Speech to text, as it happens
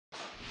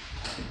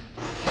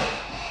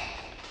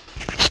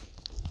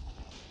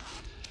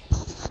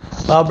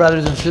Well,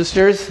 brothers and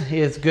sisters,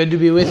 it's good to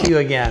be with you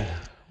again.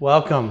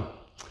 Welcome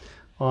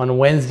on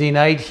Wednesday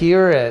night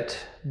here at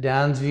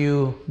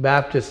Downsview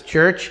Baptist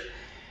Church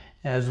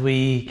as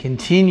we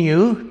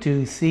continue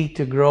to seek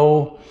to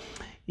grow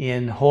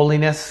in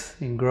holiness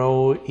and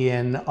grow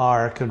in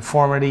our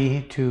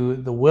conformity to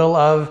the will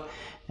of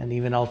and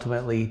even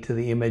ultimately to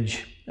the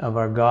image of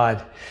our God.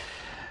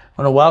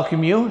 I want to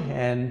welcome you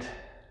and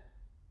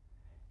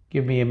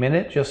give me a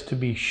minute just to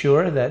be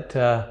sure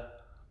that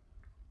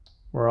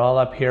we're all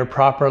up here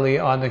properly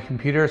on the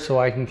computer so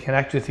I can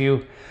connect with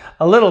you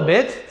a little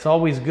bit. It's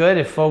always good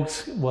if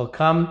folks will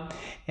come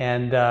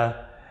and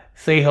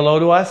say hello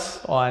to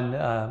us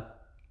on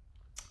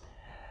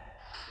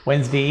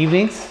Wednesday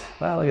evenings.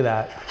 Wow, look at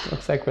that.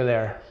 Looks like we're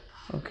there.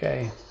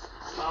 Okay.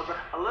 Well,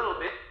 a little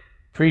bit.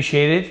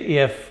 Appreciate it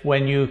if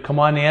when you come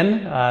on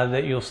in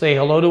that you'll say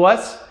hello to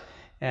us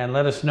and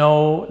let us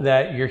know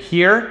that you're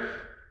here.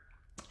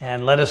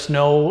 And let us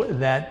know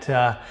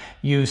that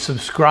you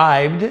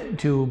subscribed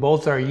to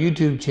both our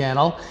YouTube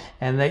channel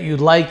and that you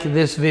like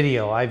this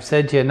video. I've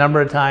said to you a number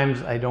of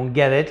times, I don't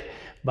get it,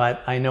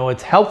 but I know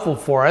it's helpful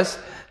for us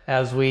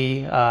as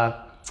we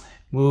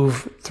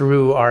move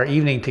through our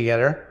evening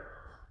together.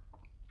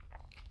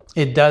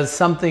 It does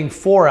something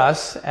for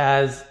us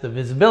as the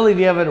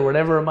visibility of it or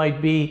whatever it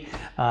might be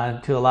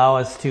to allow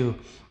us to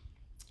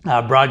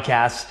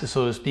broadcast,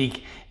 so to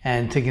speak,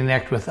 and to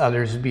connect with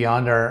others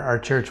beyond our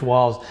church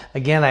walls.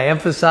 Again, I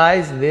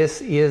emphasize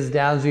this is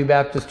Downsview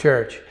Baptist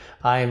Church.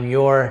 I am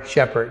your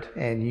shepherd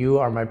and you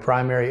are my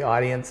primary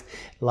audience.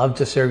 Love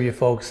to serve you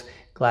folks.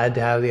 Glad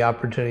to have the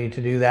opportunity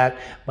to do that.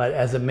 But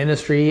as a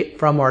ministry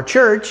from our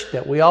church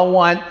that we all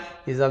want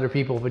is other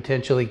people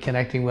potentially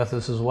connecting with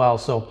us as well.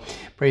 So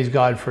praise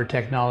God for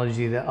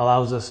technology that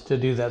allows us to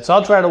do that. So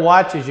I'll try to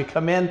watch as you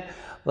come in.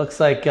 Looks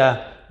like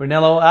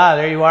Brunello.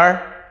 There you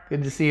are.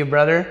 Good to see you,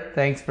 brother.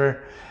 Thanks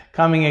for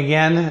coming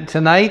again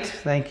tonight.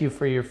 Thank you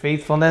for your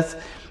faithfulness.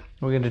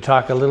 We're going to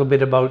talk a little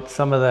bit about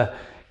some of the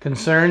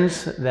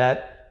concerns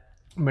that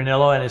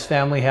Brunello and his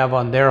family have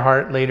on their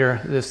heart later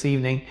this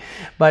evening.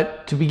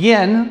 But to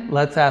begin,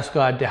 let's ask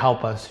God to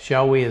help us,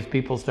 shall we, as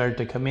people start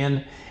to come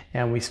in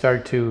and we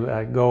start to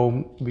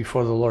go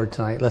before the Lord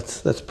tonight.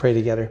 Let's pray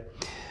together.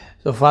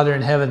 So, Father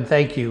in heaven,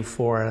 thank you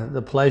for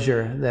the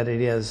pleasure that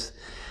it is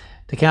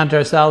to count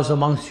ourselves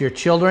amongst your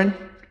children,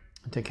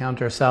 to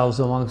count ourselves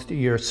amongst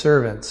your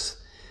servants,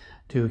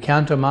 to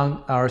count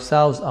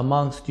ourselves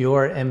amongst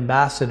your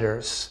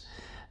ambassadors,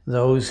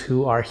 those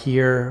who are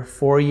here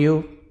for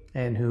you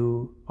and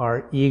who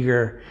are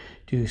eager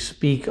to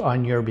speak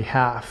on your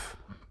behalf.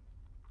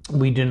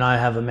 We do not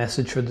have a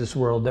message for this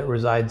world that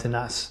resides in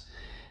us.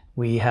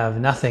 We have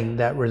nothing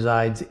that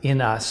resides in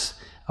us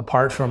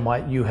apart from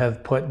what you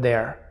have put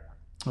there.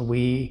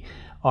 We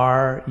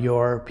are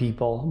your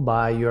people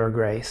by your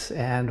grace,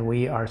 and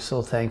we are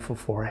so thankful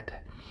for it.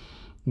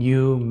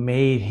 You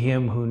made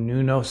him who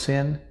knew no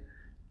sin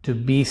to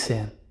be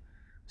sin,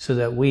 so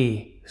that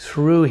we,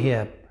 through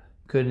him,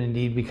 could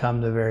indeed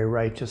become the very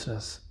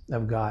righteousness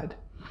of God.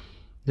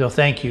 So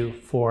thank you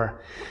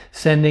for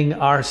sending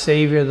our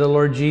Savior, the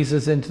Lord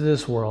Jesus, into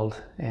this world,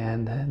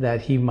 and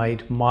that he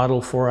might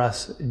model for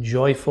us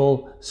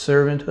joyful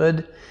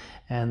servanthood,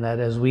 and that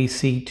as we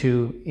seek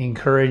to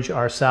encourage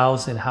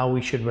ourselves in how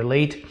we should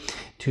relate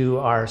to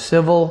our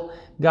civil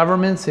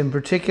governments in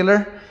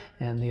particular,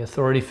 and the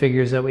authority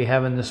figures that we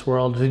have in this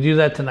world, to do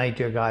that tonight,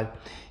 dear God.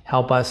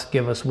 Help us,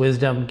 give us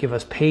wisdom, give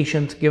us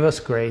patience, give us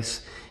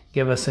grace,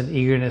 give us an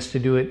eagerness to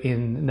do it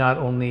in not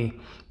only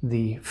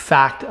the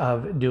fact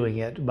of doing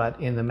it, but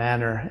in the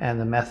manner and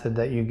the method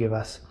that you give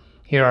us.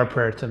 Hear our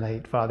prayer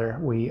tonight, Father.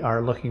 We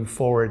are looking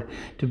forward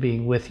to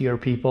being with your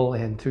people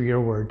and through your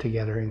word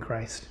together in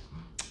Christ.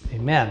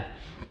 Amen.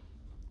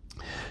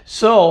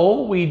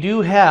 So we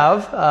do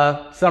have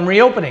some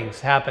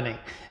reopenings happening.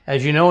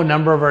 As you know, a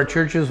number of our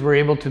churches were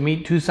able to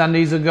meet 2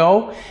 Sundays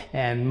ago,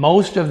 and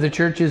most of the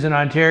churches in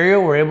Ontario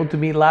were able to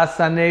meet last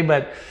Sunday,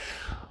 but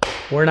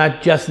we're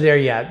not just there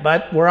yet.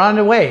 But we're on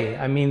the way.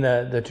 I mean,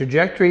 the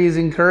trajectory is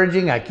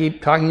encouraging. I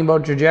keep talking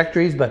about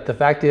trajectories, but the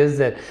fact is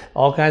that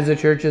all kinds of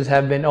churches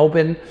have been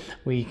open.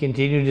 We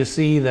continue to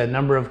see the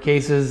number of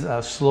cases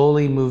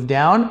slowly move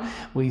down.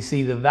 We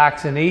see the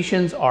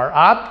vaccinations are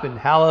up, and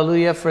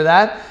hallelujah for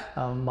that.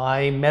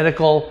 My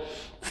medical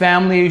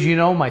family, as you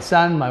know, my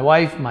son, my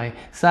wife, my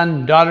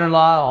son,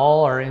 daughter-in-law,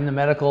 all are in the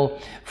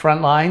medical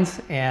front lines,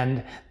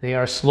 and they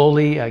are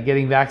slowly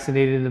getting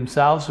vaccinated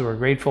themselves, so we're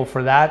grateful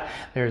for that.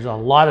 There's a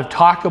lot of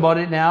talk about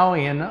it now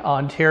in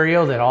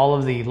Ontario that all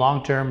of the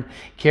long-term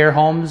care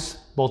homes,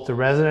 both the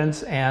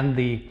residents and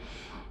the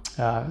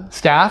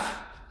staff,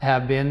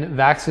 have been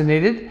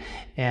vaccinated,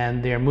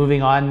 and they're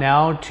moving on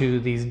now to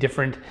these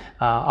different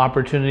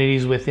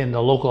opportunities within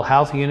the local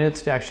health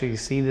units to actually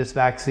see this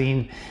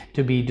vaccine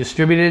to be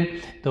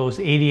distributed. Those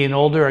 80 and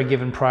older are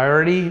given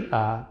priority.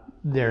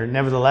 They're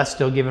nevertheless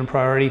still given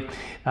priority,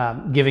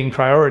 giving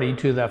priority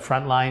to the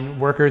frontline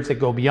workers that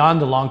go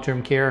beyond the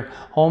long-term care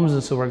homes,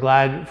 and so we're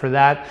glad for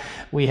that.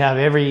 We have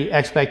every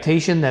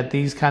expectation that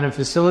these kind of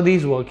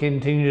facilities will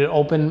continue to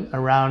open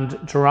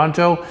around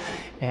Toronto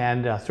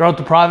And throughout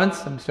the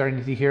province, I'm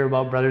starting to hear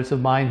about brothers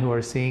of mine who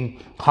are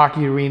seeing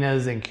hockey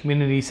arenas and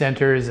community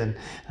centers and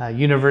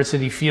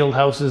university field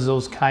houses,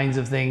 those kinds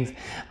of things.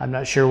 I'm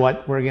not sure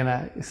what we're going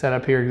to set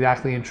up here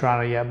exactly in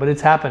Toronto yet, but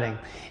it's happening.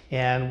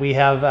 And we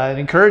have an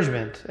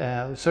encouragement,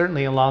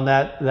 certainly along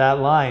that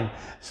line.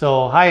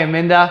 So hi,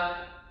 Aminda.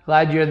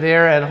 Glad you're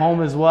there at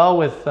home as well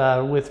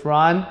with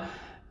Ron.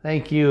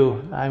 Thank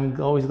you.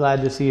 I'm always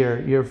glad to see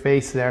your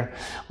face there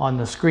on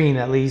the screen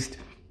at least.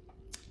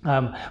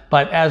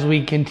 But as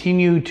we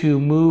continue to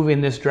move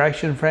in this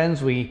direction,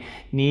 friends, we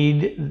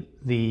need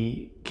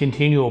the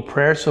continual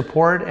prayer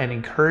support and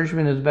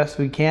encouragement as best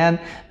we can.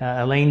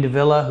 Elaine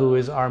Davila, who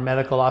is our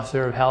medical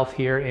officer of health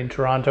here in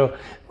Toronto.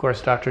 Of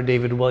course, Dr.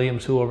 David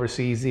Williams, who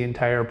oversees the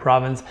entire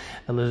province.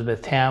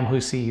 Elizabeth Tam, who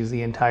sees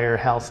the entire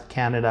Health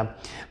Canada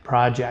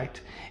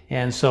project.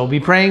 And so be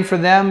praying for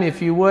them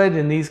if you would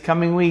in these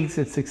coming weeks.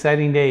 It's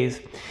exciting days.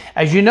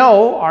 As you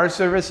know, our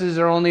services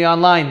are only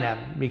online then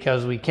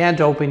because we can't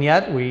open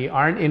yet. We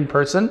aren't in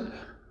person.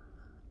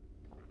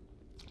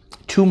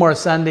 2 more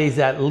Sundays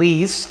at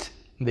least.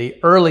 The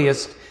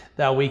earliest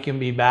that we can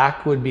be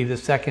back would be the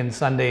second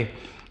Sunday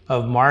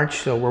of March.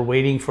 So we're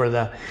waiting for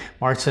the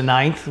March the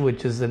 9th,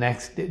 which is the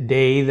next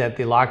day that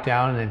the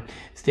lockdown and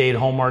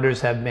stay-at-home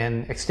orders have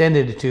been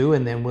extended to,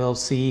 and then we'll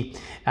see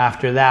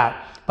after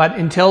that. But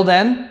until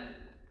then,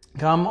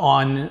 come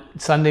on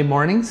Sunday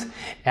mornings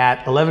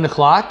at 11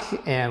 o'clock,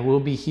 and we'll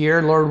be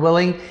here, Lord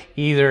willing,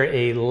 either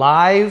a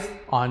live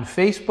on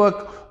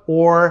Facebook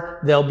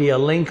or there'll be a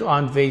link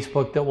on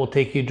Facebook that will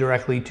take you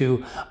directly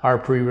to our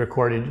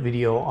pre-recorded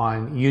video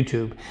on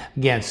YouTube.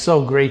 Again,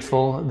 so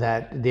grateful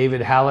that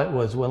David Hallett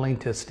was willing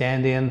to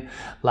stand in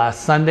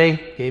last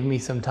Sunday, gave me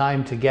some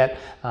time to get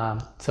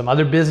some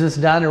other business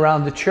done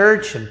around the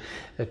church, and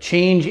a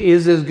change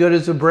is as good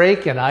as a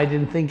break, and I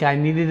didn't think I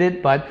needed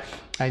it, but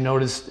I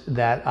noticed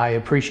that I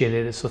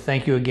appreciated it. So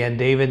thank you again,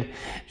 David.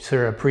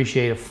 Sir,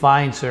 appreciate a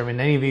fine sermon.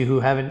 Any of you who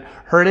haven't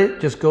heard it,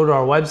 just go to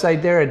our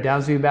website there at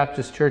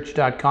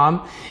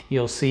downsviewbaptistchurch.com.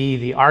 You'll see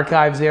the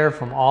archives there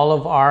from all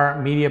of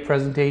our media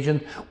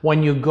presentations.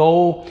 When you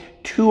go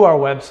to our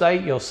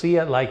website, you'll see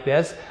it like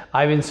this.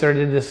 I've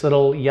inserted this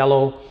little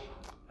yellow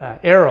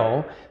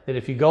arrow that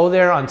if you go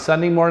there on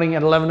Sunday morning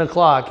at 11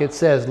 o'clock, it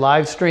says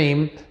live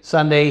stream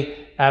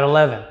Sunday at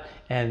 11.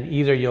 And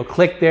either you'll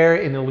click there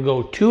and it'll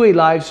go to a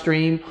live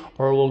stream,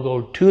 or it will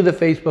go to the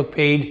Facebook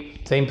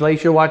page, same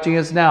place you're watching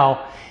us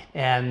now,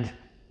 and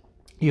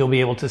you'll be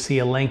able to see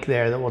a link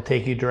there that will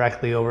take you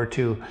directly over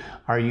to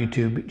our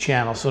YouTube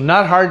channel. So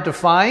not hard to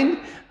find.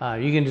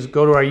 You can just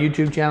go to our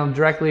YouTube channel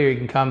directly, or you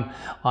can come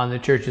on the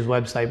church's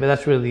website, but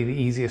that's really the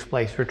easiest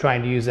place. We're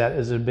trying to use that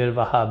as a bit of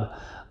a hub.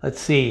 Let's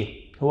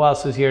see, who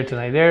else is here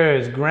tonight? There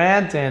is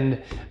Grant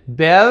and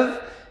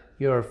Bev.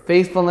 Your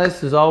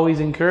faithfulness is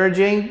always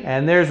encouraging.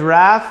 And there's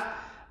Raph,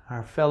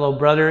 our fellow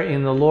brother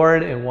in the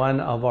Lord and one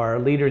of our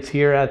leaders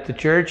here at the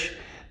church.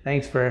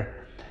 Thanks for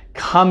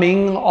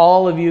coming,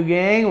 all of you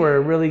gang.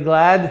 We're really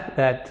glad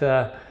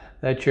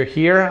that you're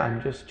here.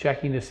 I'm just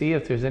checking to see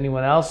if there's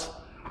anyone else.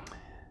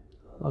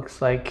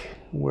 Looks like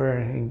we're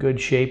in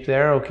good shape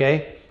there.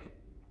 Okay.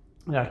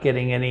 Not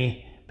getting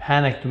any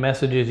panicked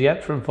messages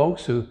yet from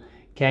folks who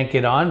can't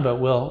get on, but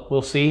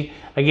we'll see.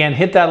 Again,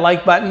 hit that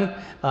like button.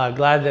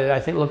 Glad that I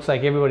think it looks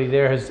like everybody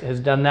there has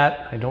done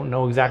that. I don't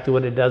know exactly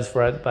what it does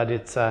for it, but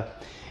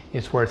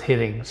it's worth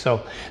hitting.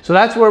 So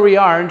that's where we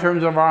are in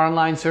terms of our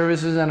online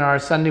services and our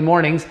Sunday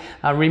mornings.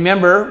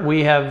 Remember,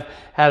 we have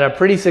had a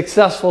pretty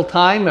successful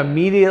time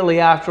immediately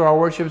after our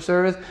worship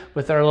service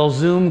with our little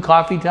Zoom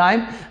coffee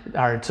time.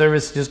 Our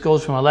service just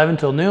goes from 11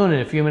 till noon,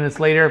 and a few minutes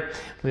later,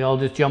 we all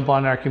just jump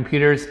on our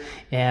computers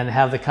and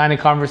have the kind of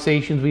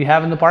conversations we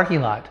have in the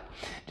parking lot.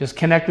 Just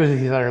connect with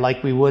each other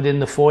like we would in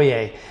the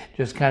foyer.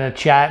 Just kind of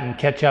chat and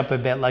catch up a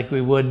bit like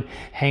we would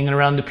hanging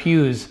around the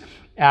pews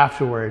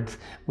afterwards.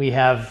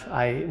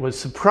 I was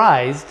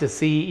surprised to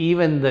see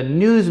even the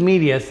news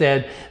media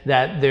said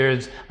that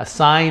there's a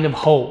sign of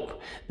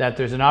hope, that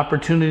there's an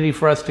opportunity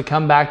for us to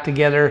come back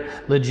together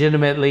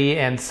legitimately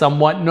and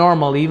somewhat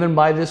normal even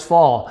by this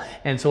fall.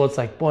 And so it's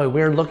like, boy,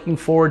 we're looking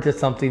forward to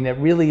something that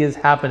really is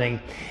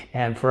happening.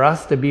 And for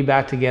us to be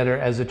back together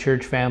as a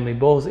church family,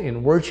 both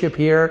in worship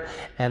here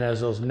and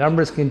as those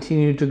numbers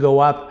continue to go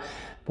up,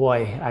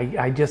 boy,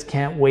 I just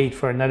can't wait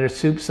for another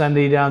soup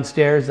Sunday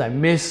downstairs. I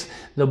miss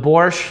the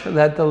borscht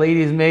that the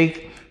ladies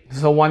make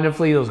so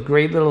wonderfully, those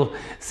great little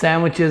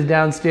sandwiches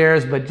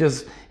downstairs, but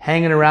just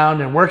hanging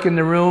around and working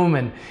the room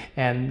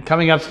and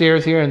coming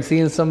upstairs here and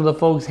seeing some of the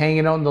folks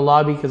hanging out in the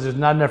lobby because there's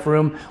not enough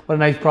room. What a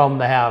nice problem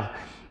to have.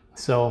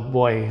 So,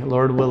 boy,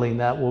 Lord willing,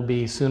 that will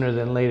be sooner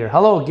than later.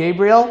 Hello,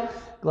 Gabriel.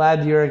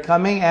 Glad you're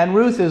coming. And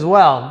Ruth as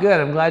well. Good.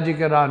 I'm glad you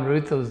got on,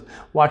 Ruth. I was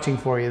watching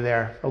for you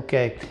there.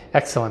 Okay.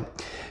 Excellent.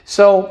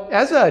 So,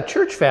 as a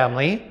church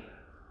family,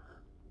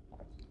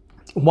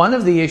 one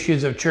of the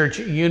issues of church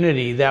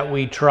unity that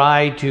we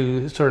try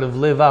to sort of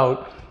live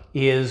out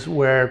is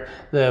where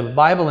the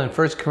Bible in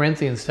 1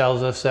 Corinthians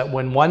tells us that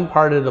when one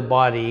part of the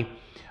body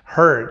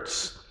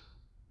hurts,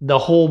 the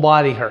whole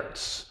body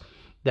hurts.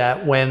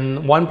 that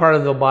when one part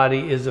of the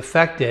body is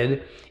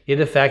affected, it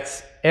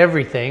affects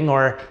everything,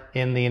 or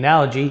in the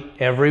analogy,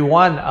 every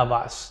one of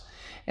us.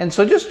 And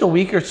so just a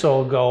week or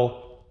so ago,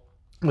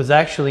 was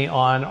actually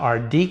on our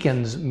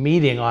deacons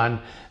meeting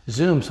on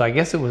Zoom, so I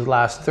guess it was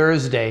last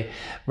Thursday.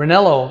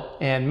 Ranello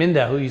and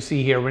Minda, who you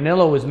see here,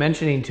 Ranello was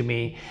mentioning to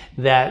me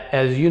that,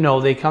 as you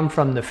know, they come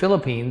from the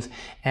Philippines,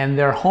 and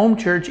their home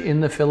church in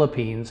the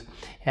Philippines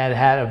had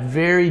had a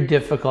very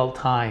difficult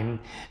time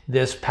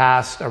this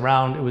past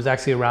around, it was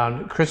actually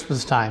around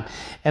Christmas time.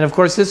 And of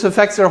course, this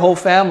affects their whole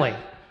family.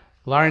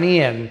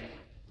 Larnie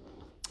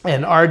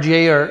and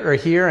RJ are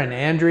here, and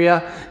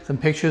Andrea, some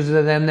pictures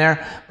of them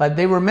there. But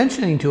they were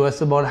mentioning to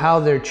us about how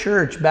their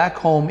church back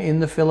home in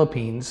the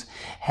Philippines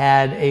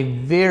had a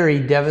very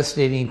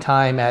devastating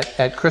time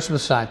at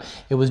Christmas time.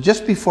 It was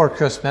just before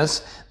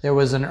Christmas. There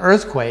was an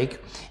earthquake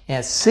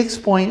at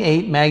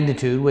 6.8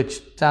 magnitude,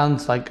 which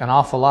sounds like an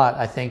awful lot,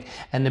 I think.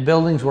 And the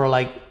buildings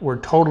were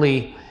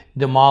totally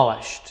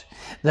demolished.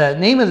 The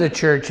name of the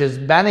church is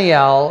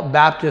Banial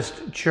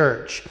Baptist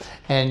Church.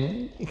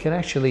 And you can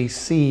actually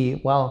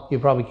see, well, you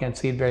probably can't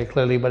see it very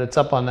clearly, but it's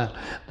up on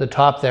the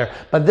top there.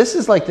 But this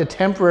is like the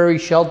temporary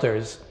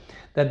shelters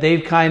that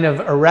they've kind of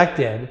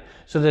erected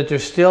so that they're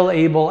still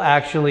able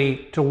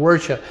actually to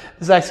worship.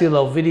 This is actually a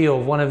little video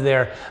of one of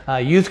their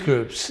youth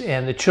groups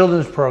and the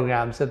children's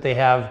programs that they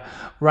have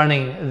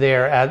running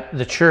there at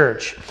the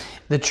church.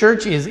 The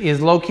church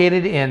is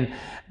located in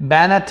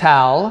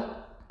Banatal,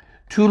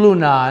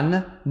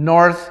 Tulunan,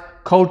 North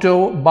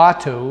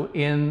Cotabato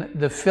in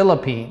the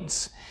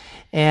Philippines.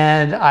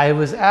 And I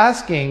was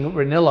asking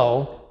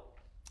Ranillo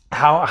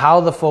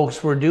how the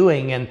folks were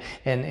doing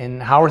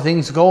and how are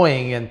things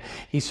going. And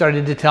he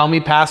started to tell me,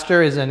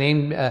 Pastor is a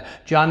name,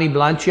 Johnny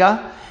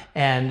Blancia.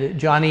 And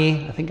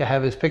Johnny, I think I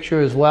have his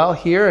picture as well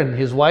here, and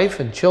his wife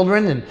and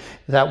children, and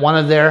that one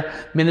of their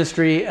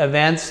ministry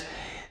events,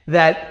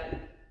 that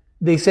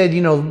they said,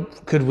 you know,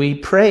 could we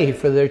pray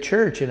for their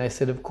church? And I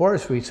said, of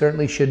course, we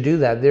certainly should do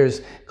that.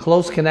 There's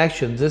close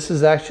connections. This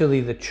is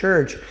actually the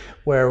church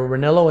where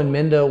Ranillo and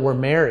Minda were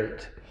married.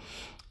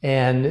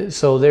 And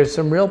so there's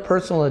some real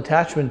personal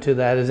attachment to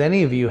that, as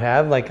any of you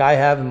have, like I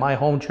have in my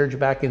home church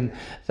back in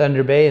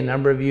Thunder Bay. A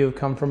number of you have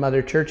come from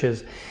other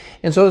churches.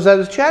 And so as I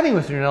was chatting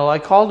with Ranillo, I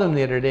called him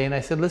the other day and I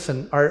said,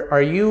 listen,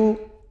 are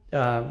you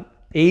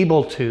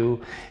able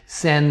to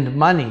send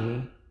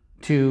money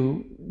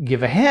to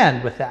give a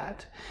hand with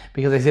that?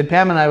 Because I said,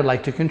 Pam and I would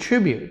like to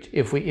contribute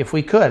if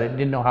we could. I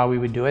didn't know how we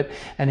would do it.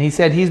 And he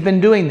said he's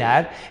been doing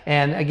that.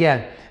 And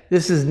again,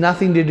 this is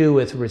nothing to do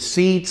with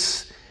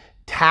receipts,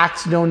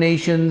 tax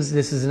donations.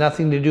 This is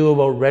nothing to do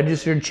about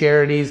registered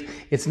charities.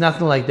 It's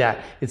nothing like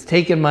that. It's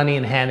taking money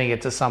and handing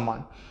it to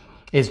someone.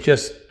 It's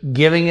just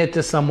giving it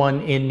to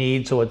someone in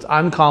need. So it's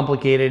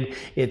uncomplicated.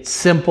 It's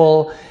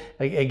simple.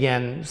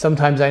 Again,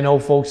 sometimes I know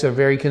folks are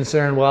very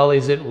concerned. Well,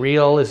 is it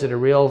real? Is it a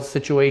real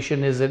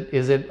situation? Is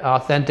it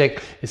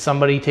authentic? Is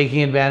somebody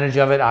taking advantage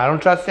of it? I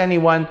don't trust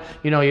anyone.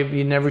 You know,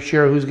 you're never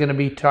sure who's going to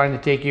be trying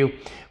to take you.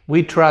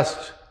 We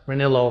trust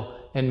Ranillo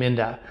and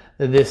Minda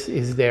that this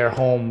is their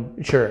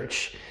home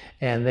church,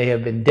 and they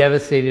have been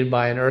devastated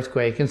by an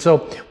earthquake. And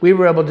so we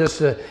were able just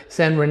to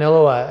send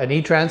Ranillo an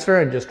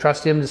e-transfer and just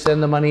trust him to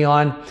send the money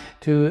on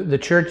to the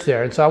church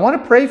there. And so I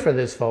want to pray for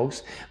this,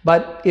 folks.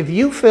 But if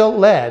you feel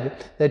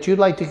led that you'd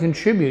like to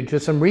contribute to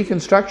some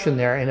reconstruction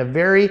there in a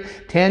very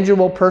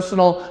tangible,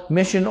 personal,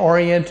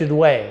 mission-oriented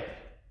way,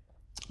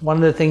 one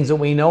of the things that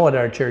we know at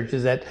our church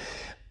is that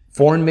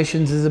foreign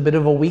missions is a bit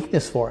of a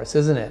weakness for us,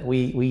 isn't it?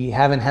 We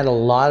haven't had a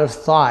lot of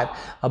thought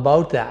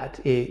about that.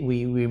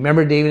 We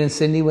remember David and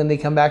Cindy when they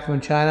come back from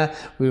China.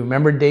 We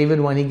remember David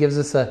when he gives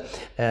us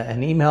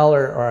an email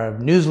or a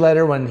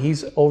newsletter when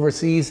he's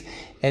overseas.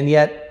 And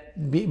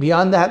yet,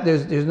 beyond that,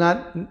 there's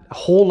not a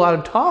whole lot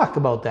of talk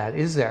about that,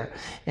 is there?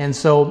 And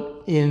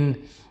so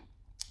in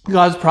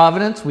God's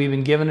providence, we've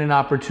been given an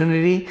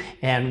opportunity.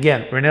 And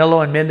again,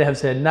 Ranillo and Minda have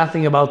said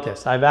nothing about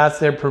this. I've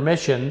asked their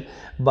permission,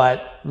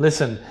 but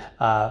listen,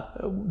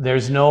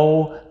 there's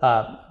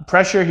no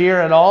pressure here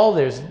at all.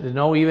 There's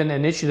no even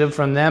initiative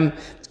from them.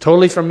 It's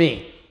totally from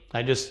me.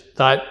 I just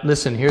thought,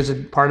 listen, here's a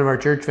part of our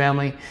church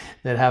family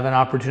that have an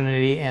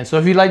opportunity. And so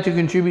if you'd like to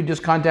contribute,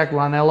 just contact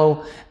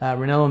Ranillo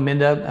and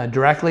Minda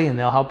directly, and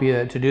they'll help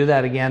you to do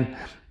that. Again,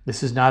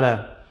 this is not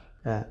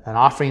an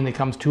offering that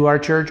comes to our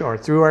church or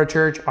through our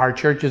church. Our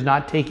church is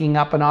not taking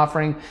up an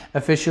offering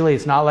officially.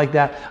 It's not like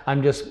that.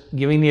 I'm just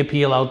giving the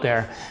appeal out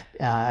there,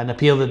 an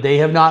appeal that they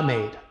have not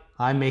made.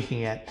 I'm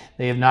making it.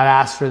 They have not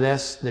asked for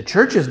this. The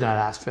church has not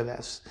asked for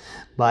this,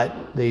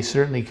 but they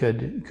certainly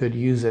could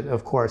use it.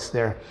 Of course,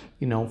 they're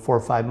 4 or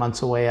 5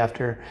 months away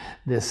after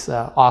this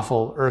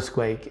awful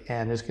earthquake,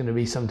 and there's going to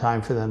be some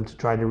time for them to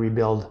try to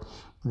rebuild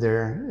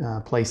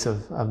their place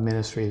of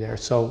ministry there.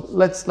 So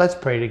let's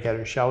pray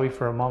together, shall we,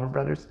 for a moment,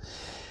 brothers?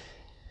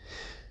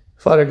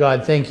 Father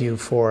God, thank you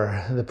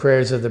for the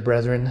prayers of the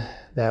brethren,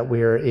 that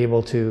we are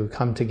able to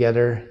come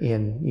together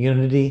in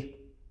unity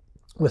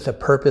with a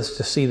purpose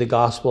to see the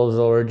gospel of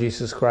the Lord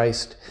Jesus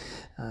Christ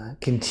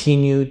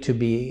continue to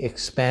be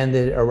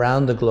expanded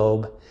around the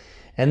globe,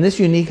 And this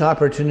unique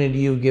opportunity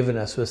you've given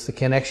us was the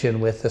connection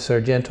with the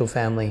Sargento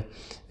family.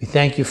 We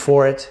thank you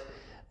for it.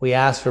 We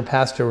ask for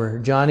Pastor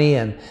Johnny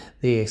and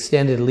the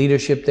extended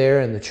leadership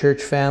there and the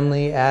church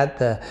family at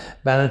the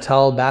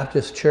Banatal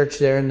Baptist Church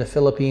there in the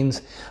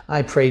Philippines.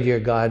 I pray, dear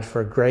God,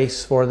 for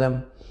grace for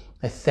them.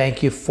 I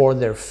thank you for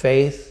their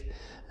faith.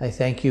 I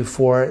thank you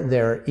for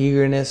their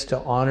eagerness to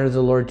honor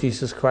the Lord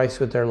Jesus Christ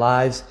with their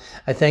lives.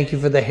 I thank you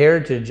for the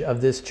heritage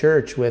of this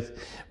church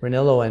with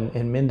Renillo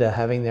and Minda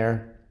having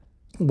their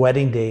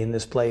wedding day in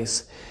this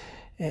place.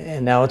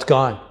 And now it's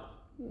gone.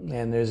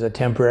 And there's a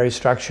temporary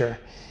structure.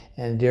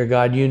 And dear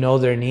God, you know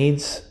their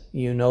needs.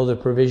 You know the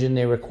provision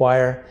they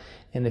require.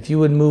 And if you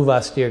would move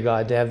us, dear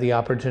God, to have the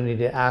opportunity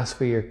to ask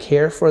for your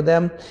care for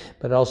them,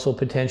 but also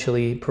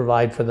potentially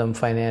provide for them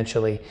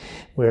financially.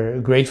 We're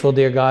grateful,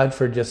 dear God,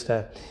 for just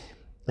an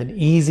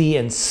easy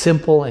and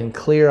simple and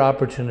clear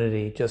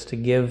opportunity just to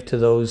give to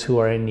those who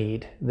are in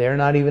need. They're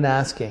not even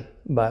asking,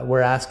 but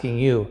we're asking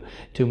you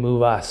to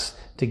move us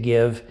to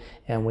give.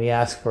 And we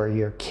ask for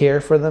your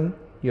care for them,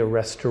 your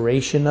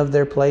restoration of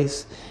their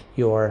place,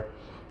 your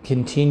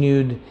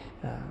continued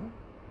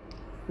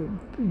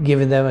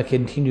giving them a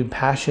continued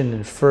passion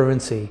and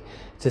fervency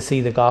to see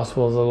the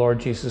gospel of the Lord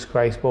Jesus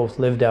Christ both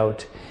lived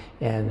out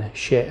and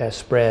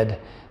spread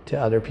to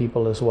other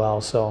people as well.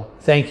 So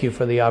thank you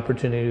for the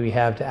opportunity we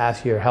have to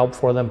ask your help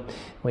for them.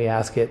 We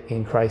ask it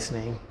in Christ's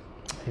name.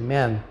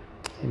 Amen.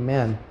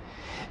 Amen.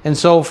 And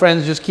so,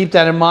 friends, just keep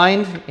that in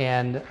mind,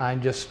 and I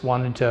just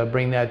wanted to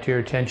bring that to your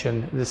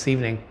attention this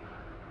evening.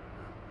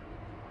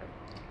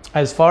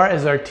 As far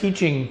as our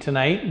teaching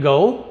tonight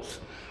goes,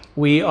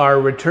 we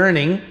are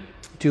returning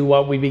to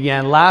what we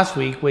began last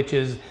week, which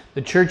is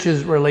the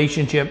church's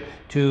relationship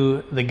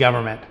to the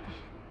government.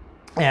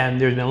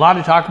 And there's been a lot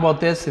of talk about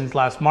this since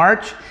last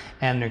March,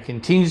 and there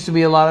continues to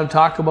be a lot of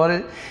talk about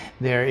it.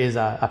 There is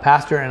a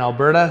pastor in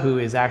Alberta who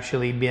has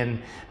actually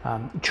been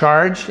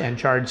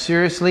charged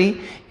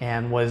seriously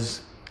and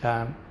was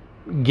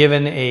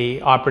given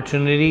an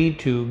opportunity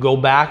to go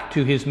back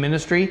to his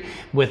ministry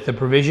with the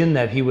provision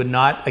that he would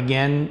not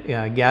again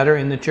gather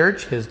in the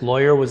church. His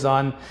lawyer was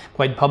on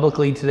quite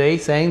publicly today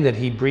saying that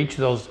he breached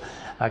those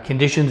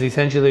conditions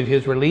essentially of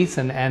his release,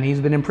 and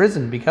he's been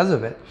imprisoned because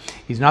of it.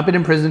 He's not been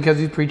imprisoned because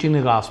he's preaching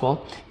the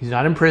gospel. He's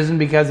not in prison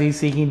because he's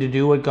seeking to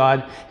do what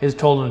God has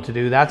told him to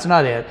do. That's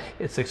not it.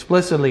 It's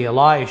explicitly a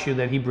law issue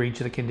that he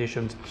breached the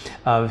conditions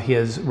of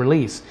his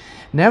release.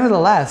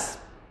 Nevertheless,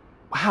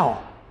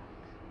 wow,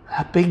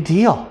 a big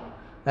deal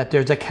that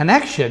there's a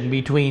connection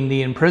between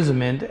the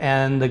imprisonment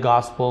and the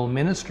gospel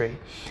ministry.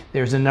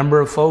 There's a number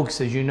of folks,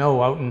 as you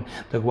know, out in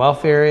the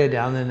Guelph area,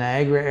 down in the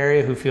Niagara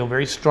area, who feel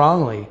very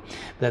strongly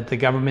that the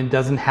government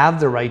doesn't have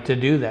the right to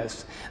do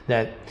this,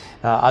 that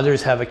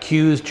others have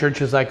accused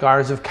churches like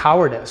ours of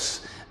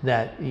cowardice,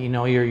 that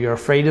you're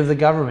afraid of the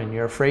government,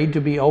 you're afraid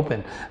to be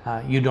open,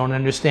 you don't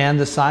understand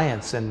the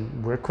science.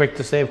 And we're quick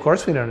to say, of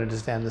course we don't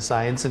understand the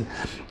science. And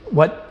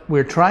what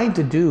we're trying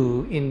to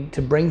do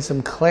to bring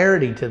some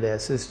clarity to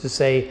this is to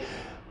say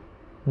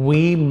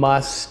we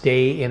must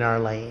stay in our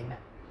lane.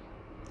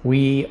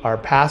 We are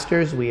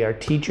pastors, we are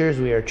teachers,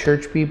 we are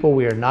church people,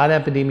 we are not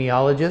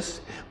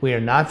epidemiologists, we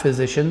are not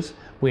physicians,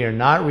 we are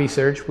not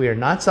research, we are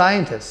not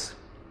scientists.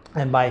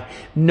 And by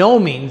no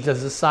means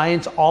does the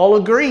science all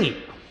agree.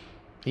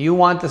 You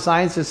want the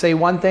science to say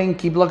one thing,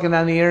 keep looking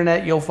on the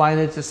internet, you'll find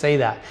it to say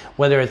that.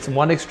 Whether it's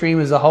one extreme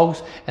is a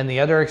hoax and the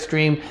other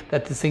extreme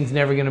that this thing's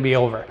never going to be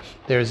over.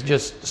 There's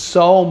just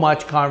so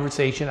much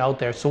conversation out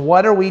there. So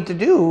what are we to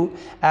do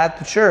at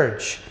the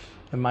church?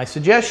 And my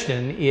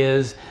suggestion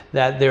is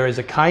that there is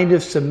a kind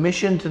of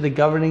submission to the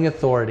governing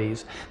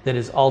authorities that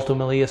is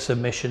ultimately a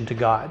submission to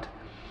God.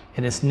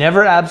 And it's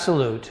never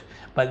absolute,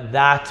 but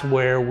that's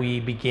where we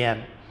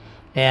begin.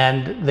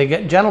 And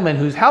the gentleman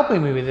who's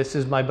helping me with this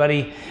is my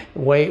buddy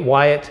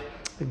Wyatt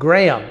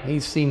Graham.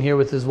 He's seen here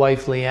with his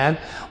wife Leanne.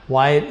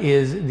 Wyatt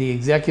is the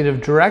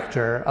executive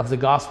director of the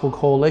Gospel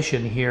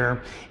Coalition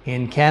here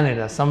in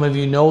Canada. Some of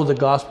you know the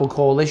Gospel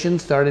Coalition,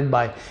 started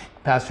by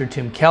Pastor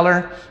Tim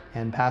Keller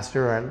and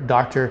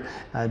Dr.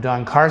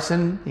 Don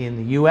Carson in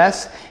the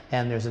US.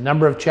 And there's a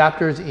number of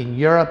chapters in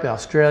Europe,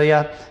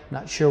 Australia.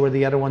 Not sure where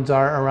the other ones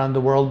are around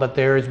the world, but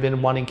there has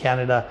been one in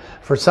Canada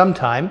for some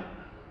time.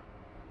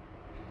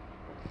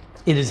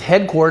 It is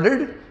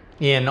headquartered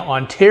in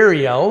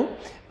Ontario,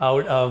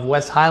 out of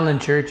West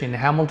Highland Church in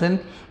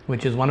Hamilton,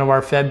 which is one of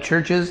our FEB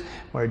churches,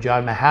 where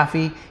John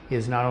Mahaffey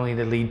is not only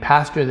the lead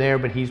pastor there,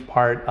 but he's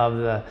part of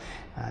the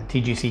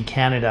TGC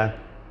Canada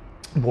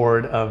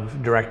board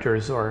of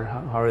directors, or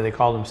however they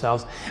call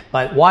themselves.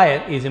 But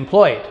Wyatt is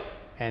employed,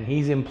 and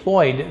he's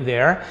employed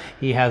there.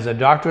 He has a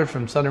doctorate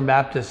from Southern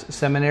Baptist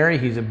Seminary.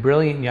 He's a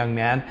brilliant young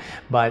man,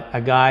 but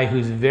a guy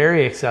who's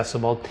very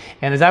accessible.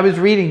 And as I was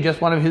reading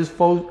just one of his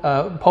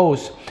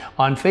posts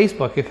on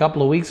Facebook a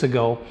couple of weeks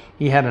ago,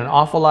 he had an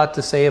awful lot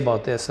to say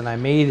about this, and I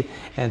made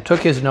and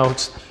took his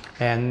notes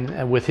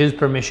and with his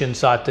permission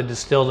sought to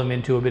distill them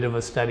into a bit of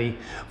a study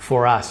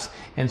for us.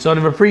 And sort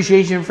of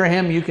appreciation for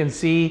him, you can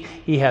see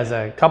he has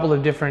a couple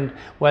of different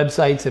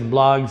websites and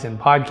blogs and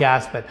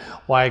podcasts, but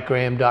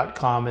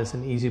wyattgraham.com is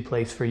an easy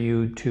place for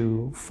you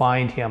to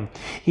find him.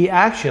 He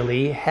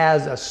actually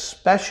has a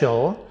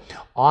special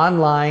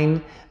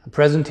online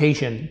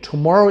presentation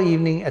tomorrow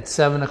evening at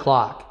 7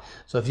 o'clock.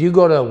 So if you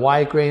go to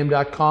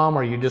wyattgraham.com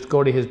or you just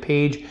go to his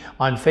page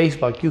on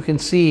Facebook, you can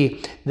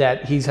see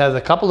that he has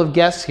a couple of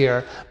guests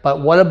here,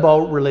 but what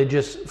about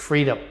religious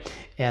freedom?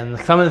 And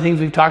some of the things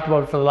we've talked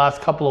about for the last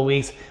couple of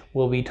weeks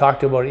will be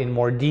talked about in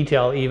more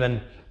detail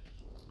even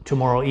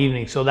tomorrow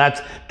evening. So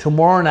that's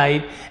tomorrow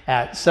night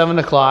at 7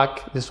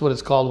 o'clock. This is what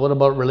it's called, What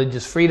About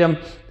Religious Freedom?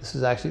 This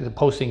is actually the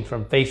posting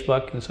from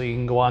Facebook, and so you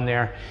can go on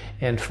there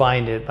and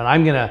find it. But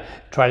I'm going to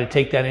try to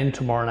take that in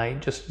tomorrow night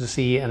just to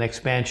see an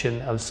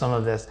expansion of some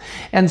of this.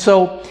 And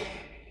so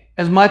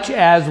as much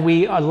as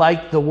we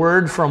like the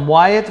word from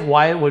Wyatt,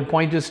 Wyatt would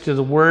point us to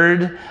the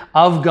word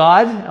of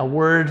God, a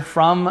word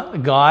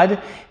from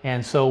God.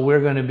 And so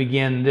we're going to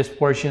begin this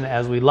portion,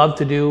 as we love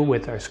to do,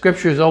 with our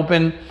scriptures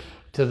open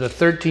to the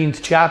 13th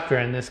chapter,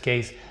 in this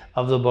case,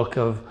 of the book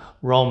of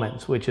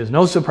Romans, which is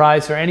no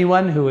surprise for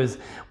anyone who is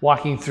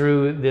walking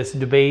through this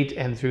debate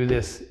and through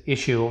this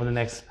issue over the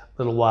next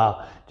little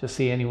while. Just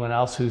see anyone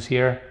else who's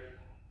here.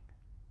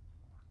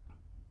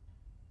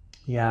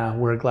 Yeah,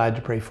 we're glad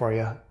to pray for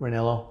you,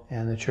 Ranillo,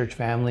 and the church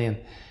family, and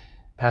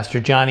Pastor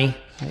Johnny.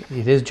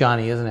 It is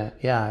Johnny, isn't it?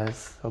 Yeah,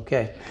 it's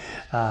okay.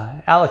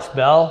 Alex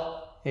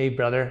Bell, hey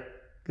brother,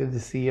 good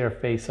to see your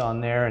face on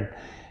there,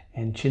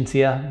 and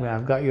Chintzia,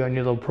 I've got you on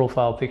your little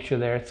profile picture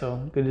there, so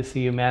good to see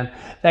you, man.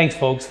 Thanks,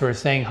 folks, for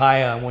saying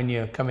hi when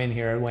you come in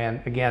here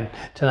again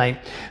tonight.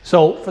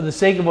 So for the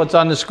sake of what's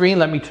on the screen,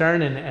 let me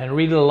turn and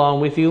read it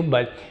along with you,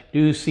 but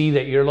do see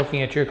that you're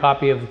looking at your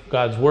copy of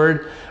God's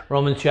Word,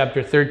 Romans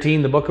chapter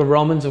 13, the book of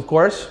Romans, of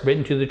course,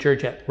 written to the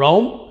church at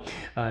Rome.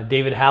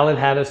 David Hallett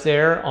had us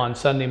there on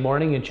Sunday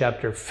morning in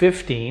chapter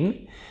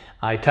 15.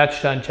 I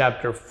touched on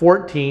chapter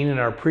 14 in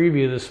our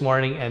preview this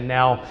morning, and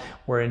now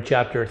we're in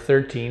chapter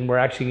 13. We're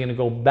actually going to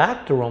go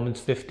back to Romans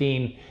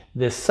 15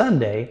 this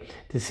Sunday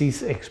to see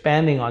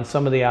expanding on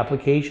some of the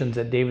applications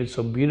that David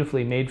so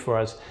beautifully made for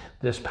us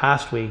this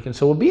past week. And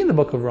so we'll be in the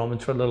book of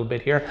Romans for a little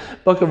bit here.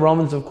 Book of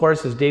Romans, of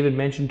course, as David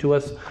mentioned to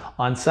us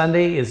on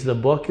Sunday, is the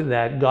book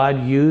that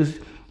God used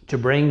to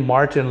bring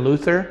Martin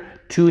Luther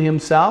to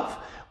himself,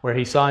 where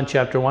he saw in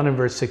chapter 1 and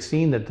verse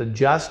 16 that the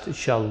just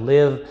shall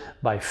live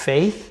by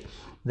faith.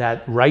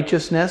 That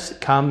righteousness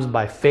comes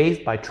by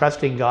faith, by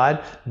trusting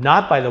God,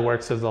 not by the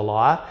works of the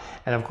law.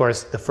 And of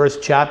course, the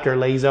first chapter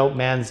lays out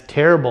man's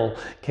terrible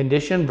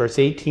condition, verse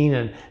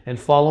 18 and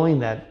following,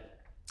 that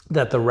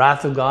the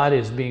wrath of God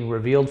is being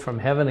revealed from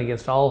heaven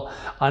against all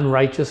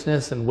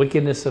unrighteousness and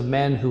wickedness of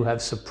men who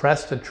have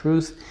suppressed the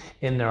truth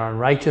in their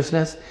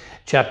unrighteousness.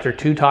 Chapter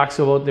 2 talks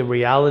about the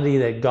reality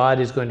that God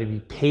is going to be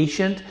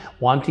patient,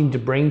 wanting to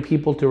bring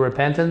people to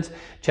repentance.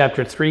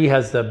 Chapter 3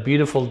 has the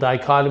beautiful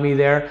dichotomy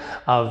there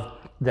of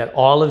that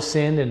all have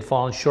sinned and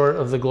fallen short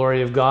of the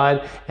glory of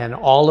God, and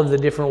all of the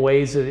different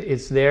ways that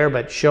it's there,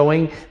 but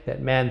showing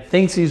that man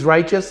thinks he's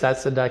righteous.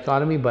 That's the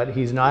dichotomy, but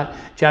he's not.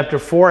 Chapter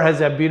 4 has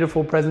that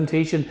beautiful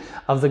presentation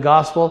of the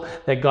gospel,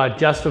 that God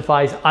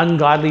justifies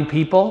ungodly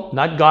people,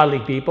 not godly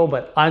people,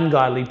 but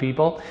ungodly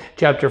people.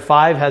 Chapter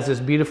 5 has this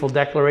beautiful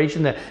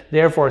declaration that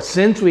therefore,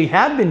 since we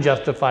have been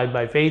justified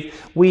by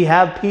faith, we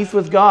have peace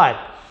with God,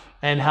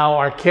 and how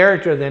our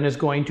character then is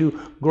going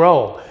to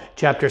grow.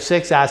 Chapter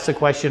 6 asks the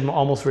question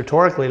almost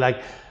rhetorically,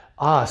 like,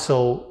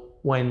 so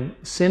when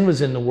sin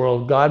was in the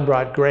world, God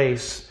brought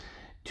grace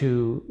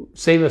to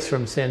save us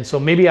from sin. So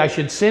maybe I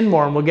should sin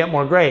more and we'll get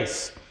more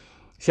grace.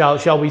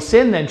 Shall we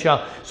sin then?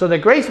 So that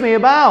grace may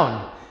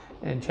abound.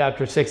 And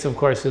chapter 6, of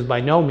course, is by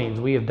no means.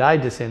 We have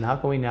died to sin. How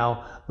can we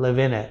now live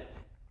in it?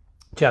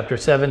 Chapter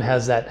 7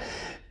 has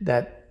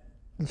that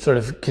sort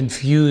of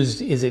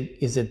confused, is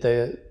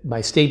it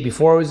my state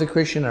before I was a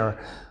Christian or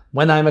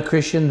when I'm a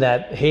Christian,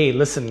 that, hey,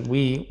 listen,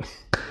 we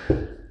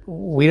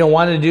don't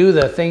want to do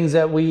the things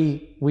that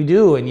we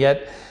do, and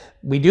yet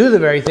we do the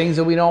very things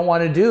that we don't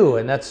want to do.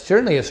 And that's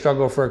certainly a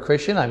struggle for a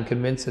Christian. I'm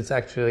convinced it's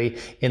actually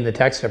in the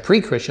text a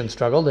pre-Christian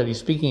struggle that he's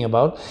speaking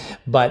about.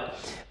 But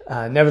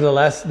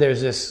nevertheless,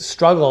 there's this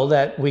struggle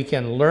that we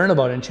can learn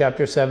about in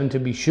chapter 7 to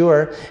be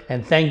sure,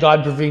 and thank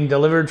God for being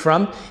delivered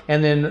from.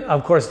 And then,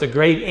 of course, the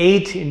great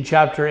 8 in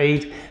chapter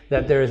 8,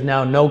 that there is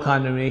now no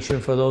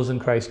condemnation for those in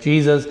Christ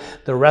Jesus.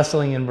 The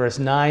wrestling in verse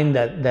 9,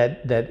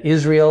 that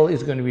Israel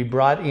is going to be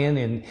brought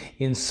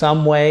in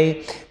some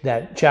way.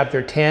 That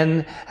chapter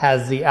 10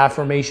 has the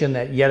affirmation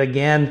that yet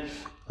again,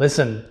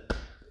 listen,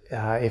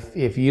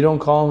 if you don't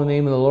call on the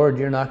name of the Lord,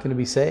 you're not going to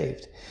be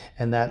saved.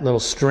 And that little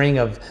string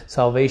of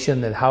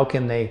salvation, that how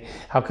can they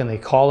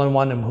call on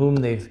one in whom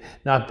they've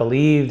not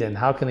believed, and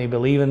how can they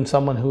believe in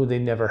someone who they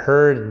never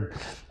heard, and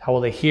how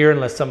will they hear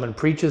unless someone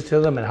preaches to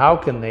them, and how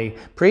can they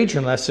preach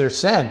unless they're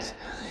sent?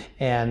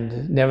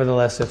 And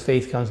nevertheless, if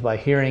faith comes by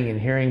hearing,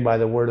 and hearing by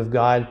the word of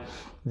God,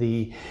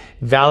 the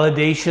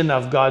validation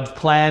of God's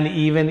plan,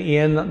 even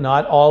in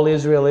not all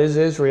Israel is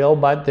Israel,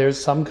 but there's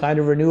some kind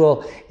of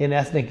renewal in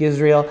ethnic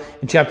Israel.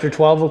 In chapter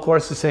 12, of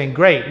course, is saying,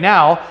 great,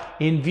 now,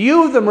 in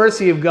view of the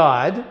mercy of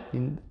God,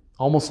 in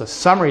almost a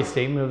summary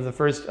statement of the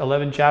first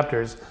 11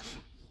 chapters,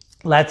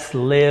 let's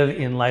live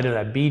in light of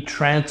that. Be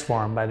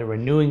transformed by the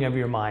renewing of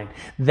your mind.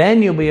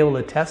 Then you'll be able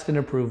to test and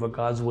approve what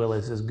God's will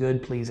is, his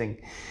good, pleasing,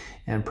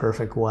 and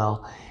perfect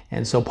will.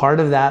 And so part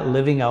of that,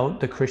 living out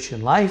the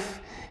Christian life,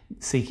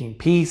 seeking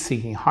peace,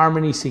 seeking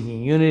harmony,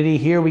 seeking unity.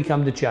 Here we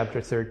come to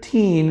chapter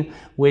 13,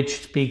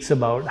 which speaks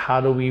about how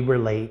do we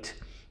relate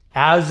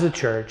as the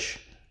church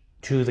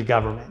to the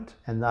government.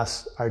 And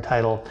thus our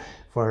title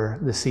for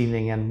this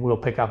evening, and we'll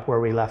pick up where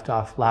we left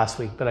off last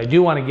week. But I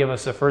do want to give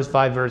us the first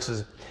 5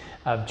 verses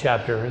of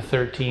chapter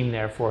 13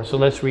 therefore. So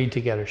let's read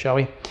together, shall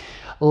we?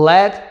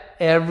 Let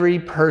every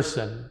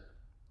person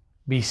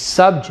be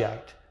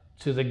subject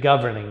to the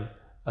governing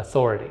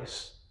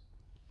authorities.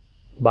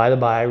 By the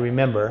by,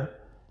 remember,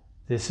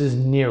 this is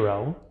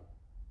Nero,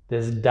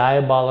 this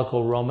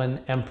diabolical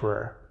Roman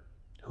emperor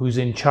who's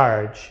in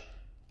charge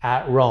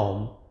at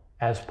Rome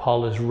as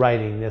Paul is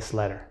writing this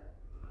letter.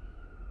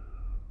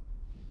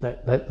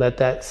 Let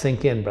that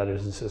sink in,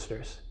 brothers and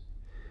sisters.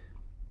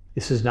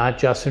 This is not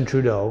Justin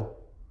Trudeau.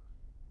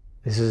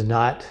 This is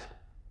not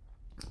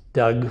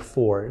Doug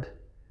Ford.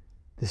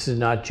 This is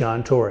not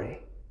John Tory.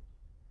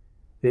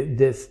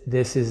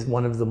 This is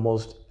one of the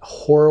most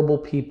horrible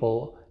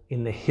people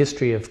in the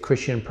history of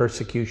Christian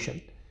persecution,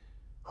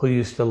 who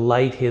used to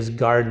light his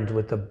gardens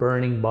with the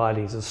burning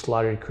bodies of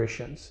slaughtered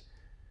Christians,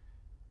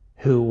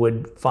 who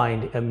would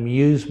find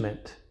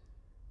amusement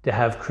to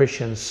have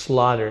Christians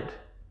slaughtered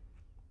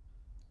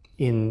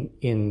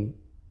in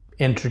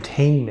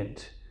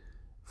entertainment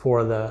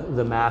for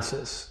the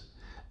masses.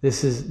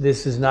 This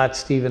is not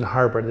Stephen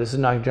Harper. This is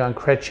not John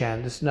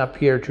Chrétien. This is not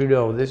Pierre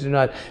Trudeau. This is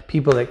not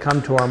people that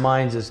come to our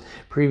minds as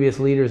previous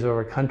leaders of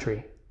our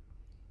country.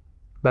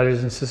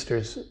 Brothers and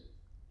sisters,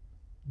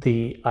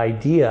 the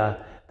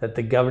idea that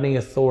the governing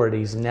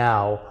authorities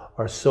now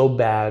are so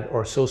bad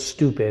or so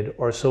stupid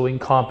or so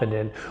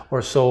incompetent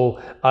or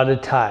so out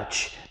of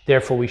touch,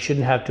 therefore we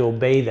shouldn't have to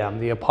obey them.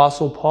 The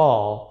Apostle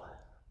Paul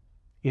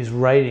is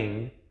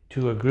writing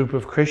to a group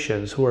of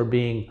Christians who are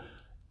being,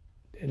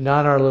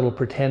 not our little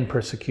pretend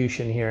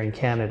persecution here in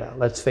Canada.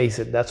 Let's face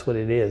it, that's what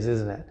it is,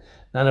 isn't it?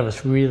 None of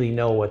us really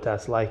know what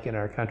that's like in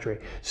our country.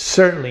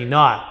 Certainly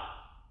not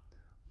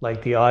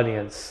like the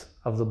audience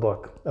of the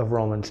book of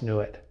Romans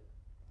knew it.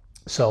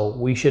 So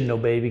we shouldn't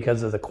obey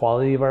because of the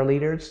quality of our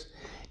leaders.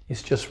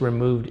 It's just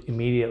removed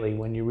immediately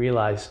when you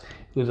realize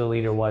who the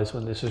leader was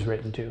when this was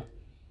written to.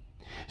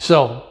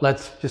 So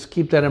let's just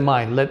keep that in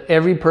mind. Let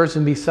every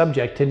person be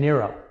subject to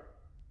Nero.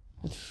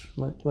 That's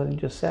what he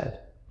just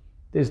said.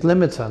 There's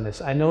limits on this.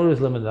 I know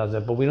there's limits on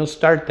that, but we don't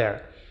start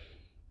there.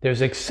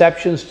 There's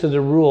exceptions to the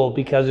rule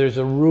because there's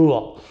a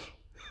rule.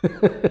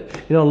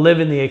 You don't live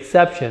in the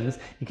exceptions.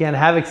 You can't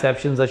have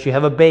exceptions unless you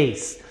have a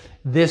base.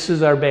 This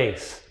is our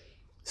base.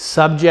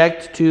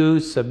 Subject to,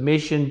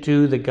 submission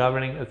to the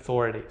governing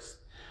authorities.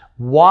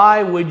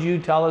 Why would you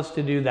tell us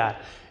to do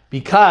that?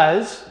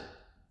 Because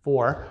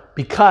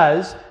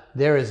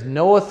there is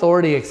no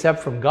authority except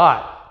from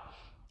God.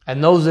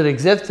 And those that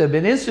exist have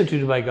been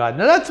instituted by God.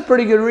 Now that's a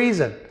pretty good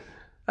reason.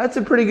 That's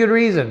a pretty good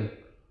reason.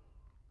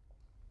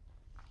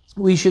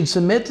 We should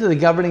submit to the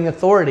governing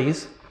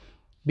authorities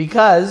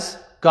because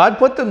God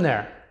put them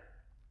there.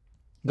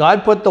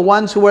 God put the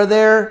ones who are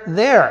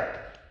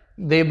there.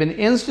 They've been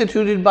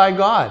instituted by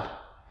God.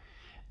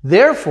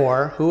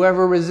 Therefore,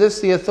 whoever resists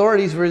the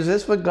authorities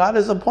resists what God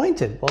has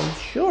appointed. Well,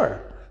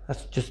 sure.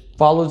 That just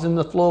follows in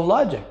the flow of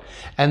logic.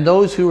 And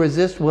those who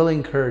resist will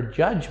incur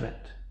judgment.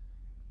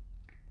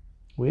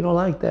 We don't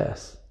like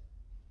this.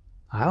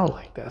 I don't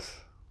like this.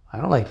 I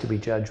don't like to be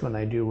judged when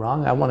I do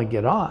wrong. I want to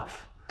get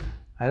off.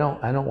 I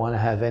don't want to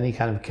have any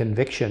kind of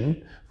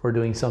conviction for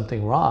doing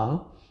something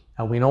wrong.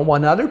 And we don't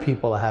want other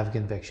people to have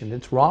conviction.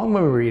 It's wrong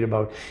when we read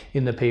about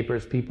in the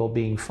papers people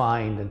being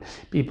fined and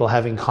people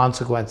having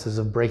consequences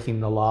of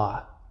breaking the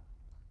law.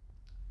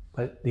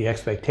 But the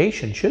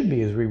expectation should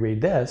be, as we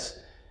read this,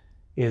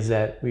 is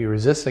that we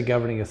resist the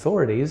governing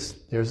authorities.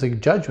 There's a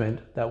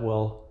judgment that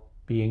will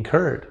be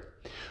incurred.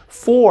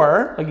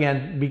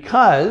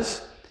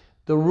 Because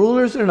the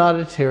rulers are not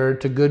a terror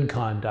to good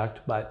conduct,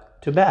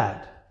 but to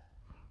bad.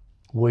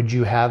 Would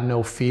you have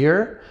no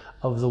fear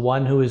of the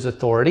one who is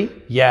authority?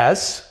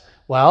 Yes.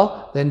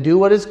 Well, then do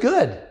what is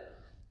good,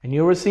 and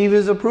you'll receive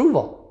his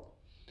approval.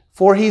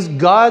 For he's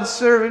God's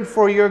servant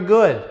for your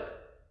good.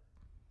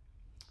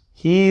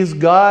 He's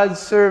God's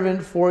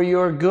servant for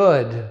your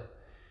good.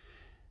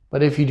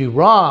 But if you do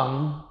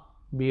wrong,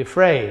 be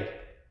afraid.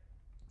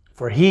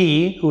 For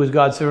he, who is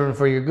God's servant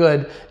for your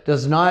good,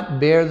 does not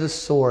bear the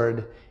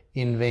sword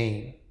in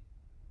vain.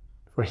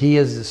 For he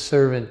is the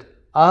servant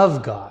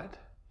of God,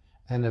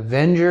 an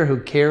avenger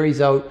who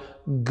carries out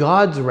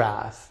God's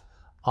wrath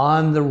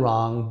on the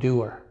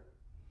wrongdoer.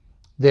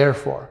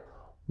 Therefore,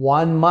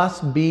 One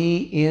must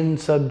be in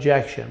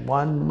subjection.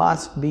 One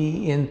must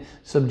be in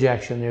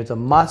subjection. There's a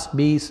must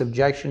be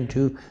subjection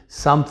to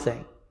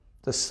something,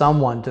 to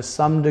someone, to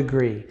some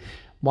degree.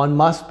 One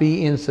must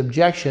be in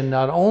subjection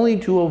not only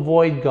to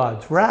avoid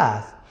God's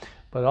wrath,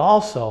 but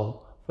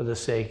also for the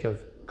sake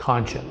of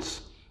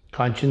conscience.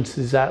 Conscience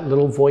is that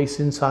little voice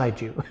inside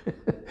you.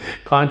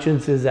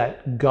 Conscience is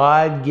that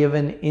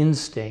God-given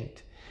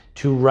instinct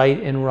to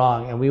right and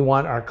wrong. And we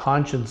want our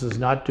consciences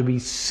not to be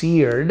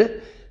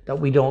seared, that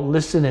we don't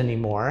listen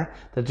anymore,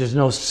 that there's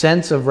no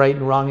sense of right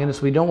and wrong in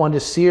us. We don't want to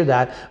sear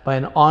that by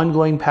an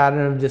ongoing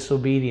pattern of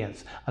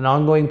disobedience, an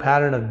ongoing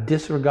pattern of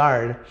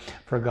disregard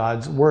for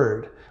God's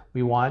word.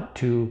 We want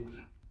to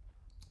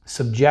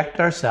subject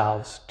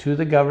ourselves to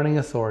the governing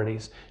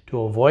authorities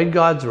to avoid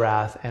God's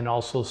wrath, and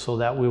also so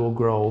that we will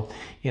grow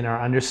in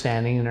our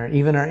understanding and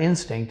even our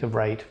instinct of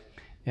right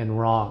and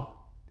wrong.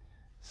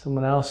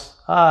 Someone else?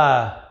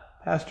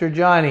 Pastor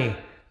Johnny.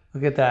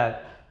 Look at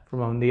that.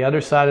 From the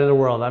other side of the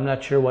world. I'm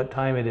not sure what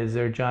time it is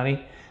there,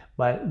 Johnny,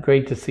 but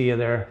great to see you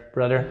there,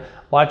 brother.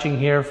 Watching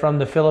here from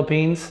the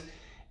Philippines.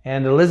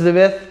 And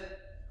Elizabeth,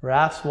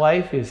 Raf's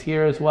wife, is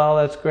here as well.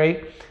 That's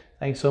great.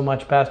 Thanks so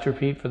much, Pastor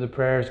Pete, for the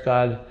prayers.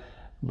 God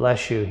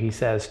bless you, he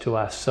says to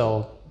us.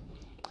 So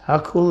how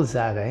cool is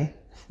that, eh?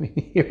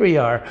 Here we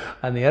are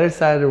on the other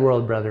side of the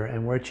world, brother,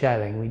 and we're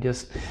chatting. We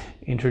just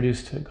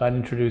got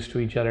introduced to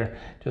each other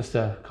just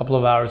a couple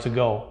of hours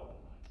ago.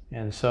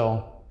 And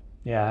so,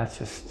 yeah, I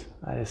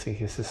just think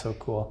this is so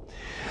cool.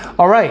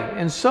 All right,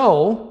 and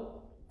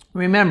so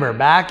remember,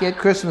 back at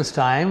Christmas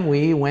time,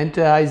 we went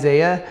to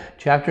Isaiah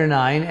chapter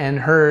 9 and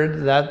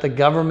heard that the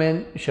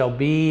government shall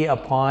be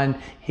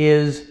upon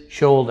his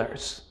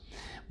shoulders.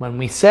 When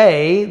we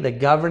say the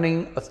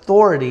governing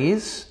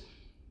authorities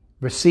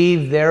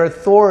receive their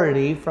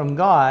authority from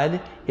God,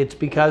 it's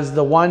because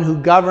the one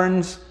who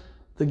governs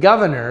the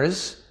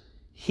governors,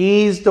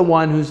 he's the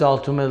one who's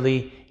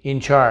ultimately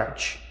in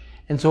charge.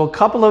 And so a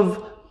couple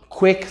of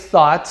quick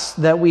thoughts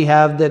that we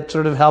have that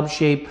sort of help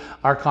shape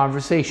our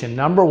conversation.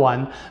 Number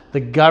one,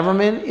 the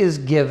government is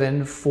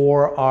given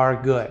for our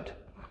good.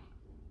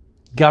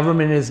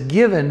 Government is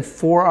given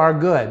for our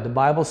good. The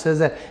Bible says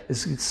that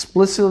as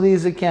explicitly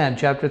as it can.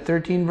 Chapter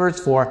 13,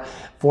 verse 4,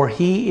 for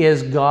he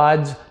is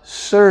God's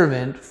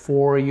servant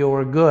for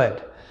your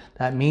good.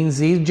 That means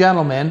these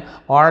gentlemen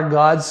are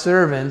God's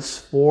servants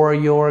for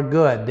your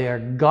good. They are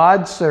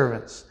God's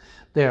servants.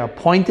 They are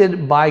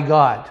appointed by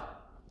God.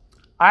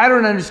 I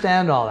don't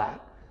understand all that.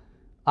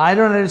 I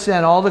don't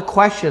understand all the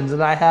questions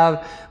that I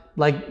have,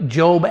 like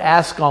Job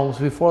asked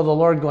almost before the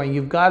Lord, going,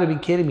 you've got to be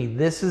kidding me.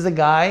 This is a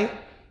guy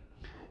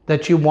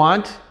that you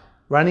want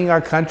running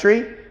our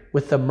country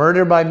with the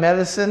murder by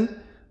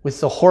medicine, with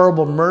the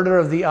horrible murder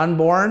of the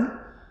unborn,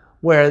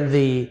 where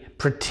the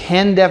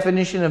pretend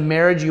definition of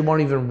marriage you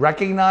won't even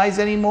recognize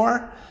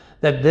anymore?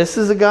 That this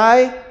is a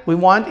guy we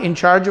want in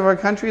charge of our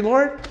country,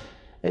 Lord?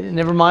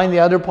 Never mind the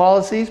other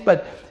policies,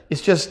 but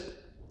it's just,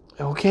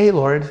 okay,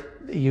 Lord,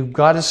 you've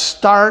got to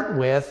start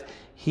with,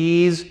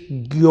 he's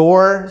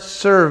your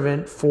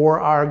servant for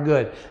our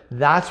good.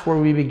 That's where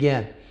we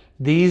begin.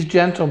 These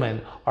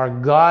gentlemen are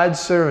God's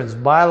servants,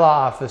 bylaw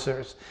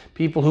officers,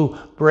 people who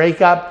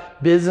break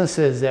up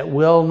businesses that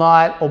will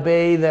not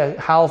obey the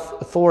health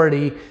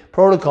authority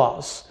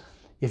protocols.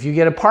 If you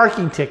get a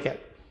parking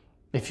ticket,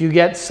 if you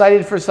get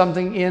cited for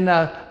something in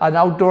an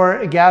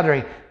outdoor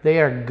gathering, they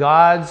are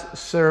God's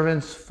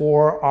servants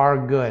for our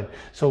good.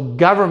 So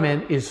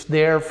government is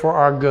there for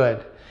our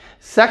good.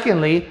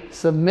 Secondly,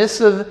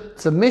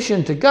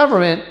 submission to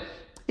government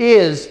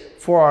is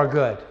for our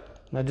good.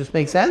 That just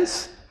makes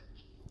sense?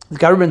 The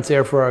government's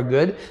there for our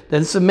good.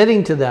 Then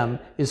submitting to them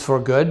is for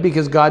good,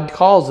 because God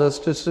calls us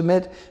to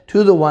submit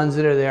to the ones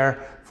that are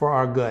there for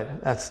our good.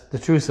 That's the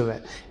truth of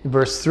it. In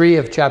verse 3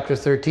 of chapter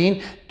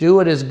 13, do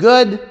what is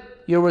good,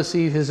 you'll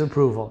receive his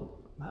approval.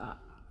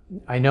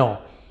 I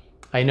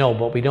know,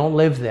 but we don't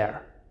live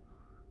there.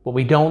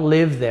 We don't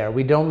live there.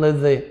 We don't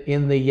live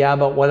in the yeah,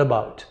 but what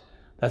about?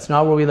 That's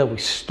not where we live. We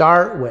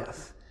start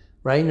with,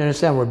 right? And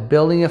understand, we're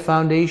building a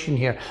foundation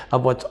here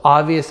of what's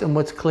obvious and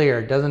what's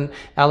clear. Doesn't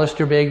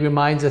Alistair Begg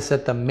reminds us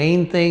that the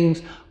main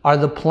things are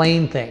the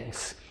plain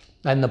things,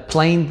 and the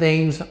plain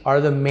things are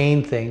the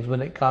main things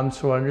when it comes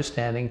to our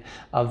understanding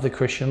of the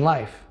Christian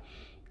life.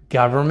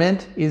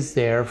 Government is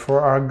there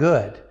for our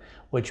good,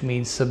 which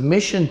means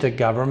submission to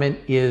government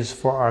is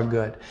for our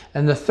good.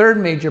 And the third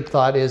major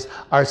thought is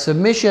our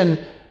submission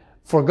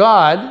for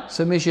God,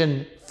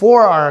 submission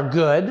for our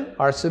good,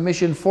 our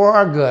submission for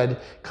our good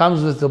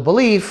comes with the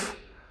belief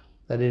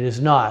that it is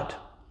not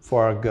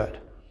for our good.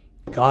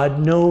 God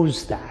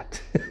knows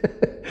that.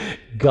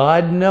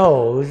 God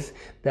knows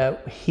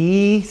that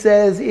he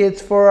says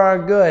it's for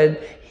our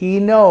good. He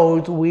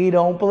knows we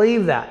don't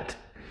believe that.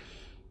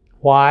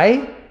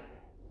 Why?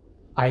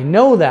 I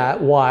know that.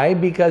 Why?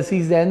 Because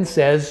he then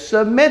says,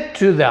 submit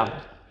to them.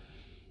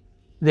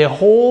 The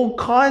whole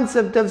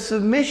concept of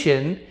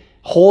submission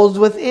holds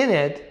within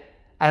it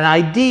an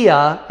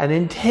idea, an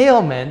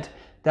entailment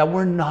that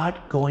we're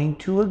not going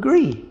to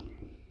agree.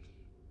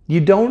 You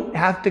don't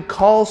have to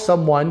call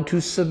someone to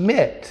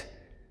submit.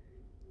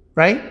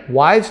 right?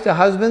 Wives to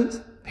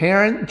husbands,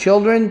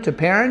 children to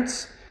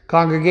parents,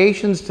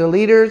 congregations to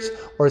leaders,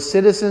 or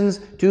citizens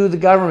to the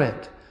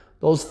government.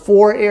 Those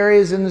 4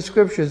 areas in the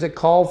scriptures that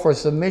call for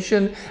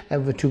submission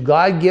and to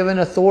God-given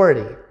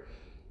authority.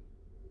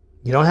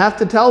 You don't have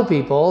to tell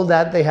people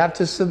that they have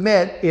to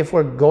submit if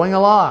we're going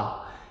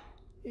along.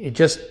 It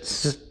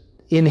just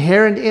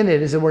inherent in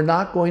it is that we're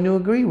not going to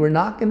agree. We're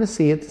not going to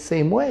see it the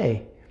same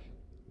way.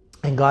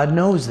 And God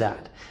knows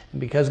that. And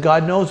because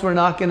God knows we're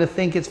not going to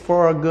think it's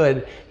for our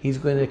good, He's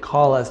going to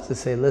call us to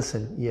say,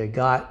 listen, you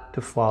got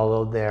to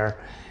follow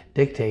their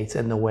dictates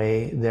and the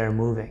way they're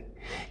moving.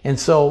 And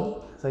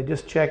so, as I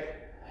just checked,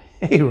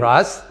 hey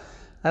Ross,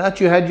 I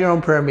thought you had your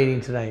own prayer meeting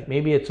tonight.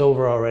 Maybe it's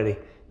over already.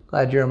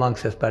 Glad you're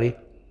amongst us, buddy.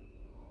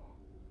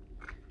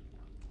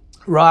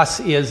 Ross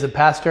is the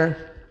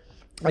pastor,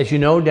 as you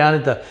know, down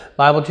at the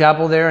Bible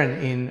Chapel there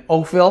in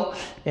Oakville,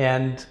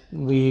 and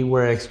we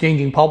were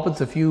exchanging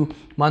pulpits a few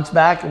months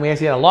back, and we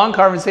actually had a long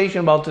conversation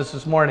about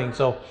this morning,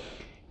 so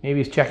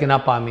maybe he's checking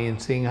up on me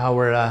and seeing how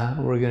we're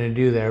going to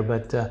do there,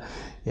 but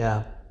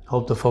yeah,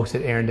 hope the folks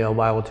at Arendelle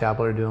Bible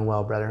Chapel are doing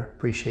well, brother.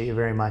 Appreciate you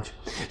very much.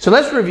 So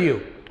let's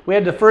review. We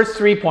had the first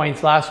 3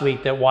 points last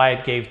week that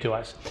Wyatt gave to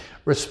us.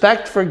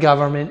 Respect for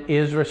government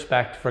is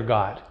respect for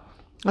God.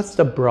 That's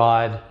the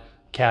broad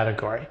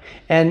category.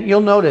 And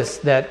you'll notice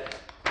that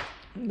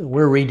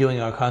we're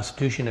redoing our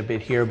Constitution a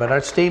bit here, but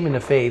our statement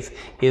of faith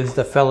is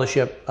the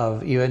Fellowship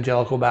of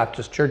Evangelical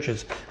Baptist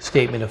Churches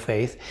statement of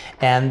faith.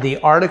 And the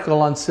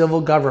article on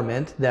civil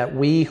government that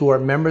we who are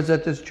members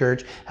at this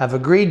church have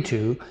agreed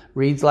to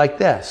reads like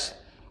this.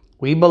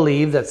 We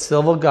believe that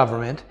civil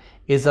government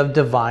is of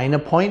divine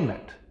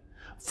appointment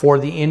for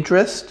the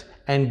interest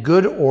and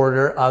good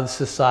order of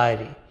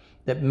society.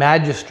 That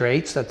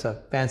magistrates, that's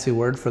a fancy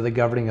word for the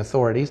governing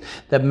authorities,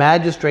 that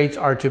magistrates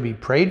are to be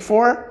prayed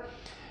for,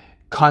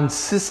 I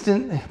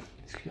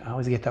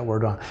always get that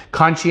word wrong,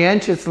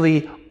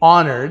 conscientiously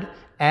honored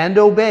and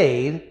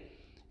obeyed,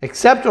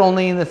 except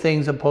only in the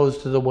things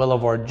opposed to the will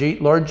of our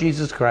Lord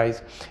Jesus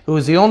Christ, who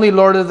is the only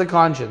Lord of the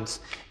conscience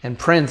and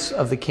Prince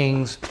of the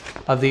kings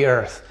of the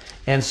earth.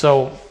 And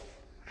so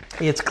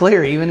it's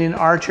clear, even in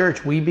our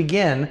church, we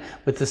begin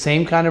with the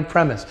same kind of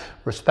premise.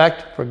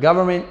 Respect for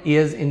government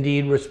is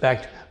indeed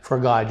respect for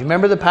God. You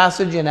remember the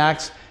passage in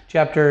Acts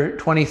chapter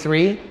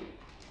 23?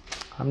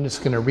 I'm just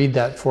going to read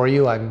that for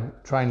you. I'm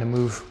trying to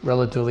move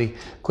relatively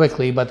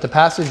quickly. But the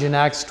passage in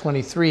Acts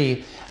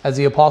 23, as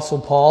the Apostle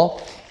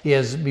Paul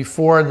is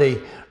before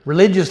the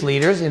religious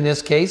leaders in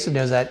this case, and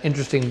there's that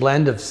interesting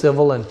blend of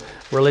civil and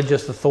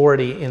religious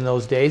authority in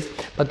those days.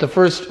 But the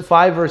first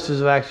 5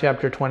 verses of Acts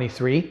chapter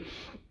 23,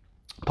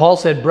 Paul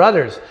said,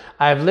 "Brothers,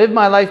 I have lived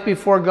my life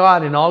before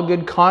God in all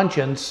good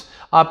conscience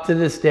up to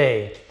this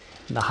day."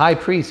 And the high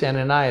priest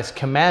Ananias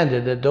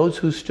commanded that those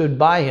who stood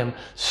by him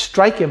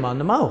strike him on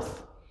the mouth.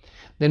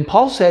 Then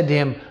Paul said to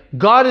him,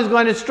 "God is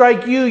going to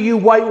strike you, you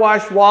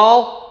whitewashed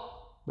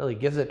wall." Really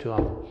gives it to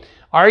him.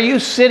 "Are you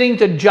sitting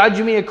to judge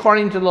me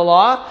according to the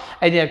law?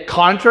 And yet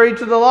contrary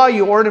to the law,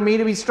 you order me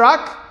to be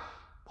struck?"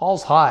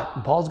 Paul's hot.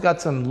 And Paul's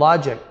got some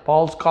logic.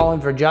 Paul's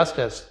calling for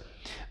justice.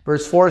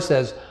 Verse 4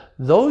 says,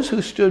 "Those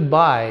who stood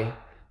by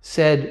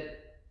said,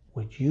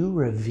 'Would you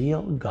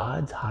reveal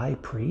God's high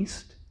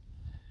priest?'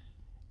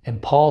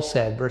 And Paul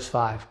said," verse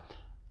 5,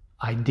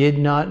 "I did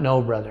not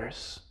know,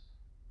 brothers,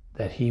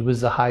 that he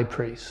was the high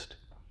priest.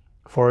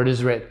 For it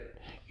is written,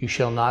 you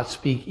shall not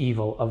speak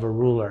evil of a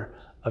ruler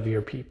of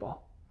your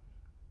people."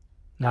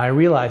 Now I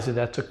realize that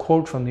that's a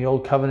quote from the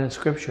Old Covenant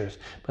scriptures,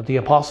 but the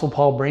Apostle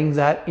Paul brings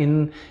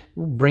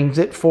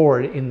it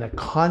forward in the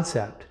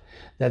concept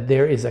that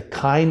there is a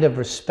kind of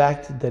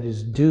respect that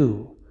is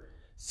due,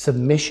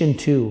 submission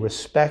to,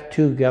 respect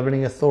to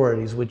governing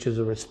authorities, which is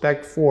a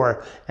respect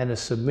for and a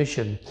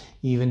submission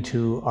even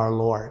to our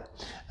Lord.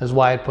 As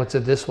Wyatt puts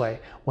it this way,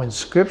 when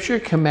Scripture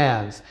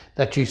commands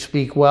that you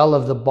speak well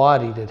of the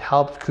body that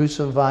helped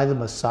crucify the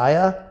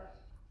Messiah,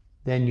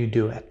 then you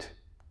do it.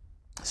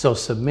 So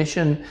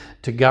submission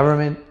to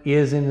government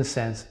is, in a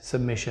sense,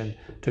 submission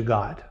to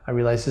God. I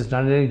realize it's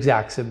not an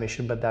exact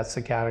submission, but that's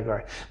the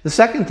category. The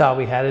second thought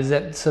we had is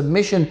that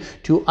submission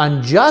to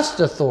unjust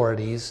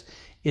authorities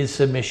is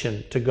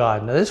submission to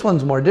God. Now this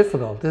one's more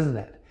difficult, isn't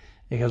it?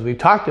 Because we've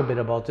talked a bit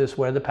about this,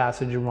 where the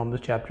passage in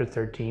Romans chapter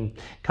 13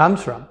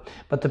 comes from.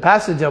 But the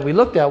passage that we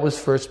looked at was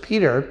 1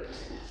 Peter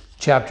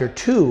chapter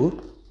 2,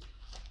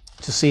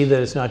 to see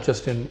that it's not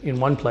just in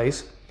one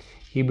place.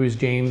 Hebrews,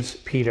 James,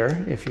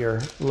 Peter, if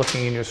you're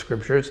looking in your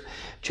scriptures.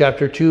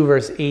 Chapter 2,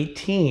 verse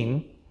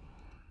 18,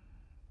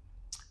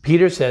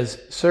 Peter says,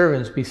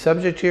 "Servants, be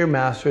subject to your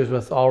masters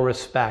with all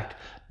respect,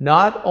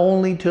 not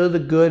only to the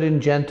good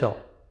and gentle,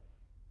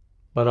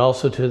 but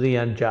also to the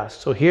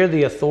unjust." So here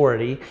the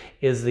authority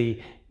is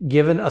the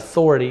given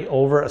authority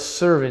over a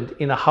servant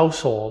in a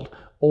household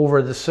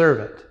over the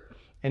servant.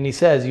 And he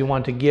says you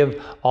want to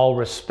give all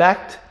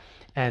respect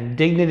and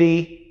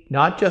dignity,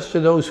 not just to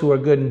those who are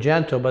good and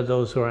gentle, but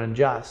those who are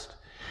unjust.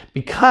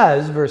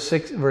 Because,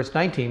 verse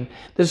 19,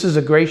 this is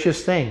a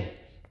gracious thing.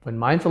 When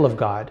mindful of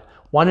God,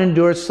 one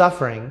endures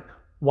suffering,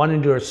 one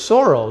endures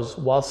sorrows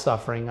while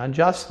suffering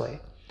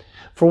unjustly.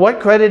 For what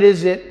credit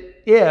is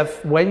it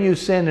if, when you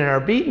sin and are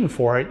beaten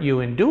for it, you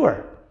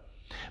endure?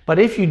 But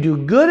if you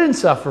do good and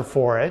suffer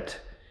for it,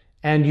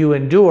 and you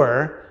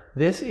endure,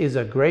 this is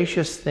a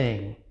gracious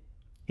thing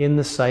in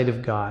the sight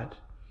of God.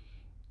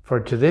 For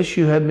to this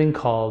you have been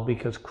called,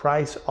 because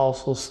Christ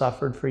also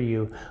suffered for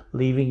you,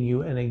 leaving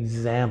you an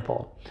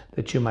example,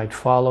 that you might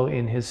follow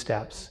in his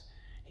steps.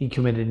 He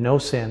committed no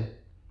sin,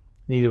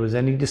 neither was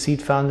any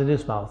deceit found in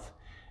his mouth.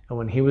 And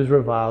when he was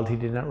reviled, he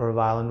did not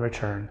revile in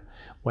return.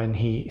 When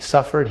he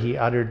suffered, he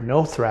uttered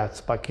no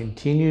threats, but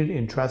continued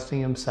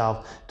entrusting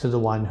himself to the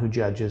one who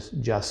judges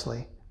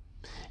justly.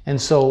 And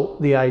so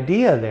the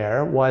idea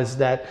there was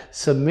that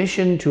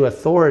submission to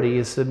authority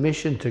is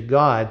submission to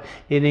God.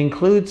 It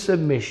includes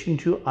submission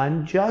to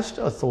unjust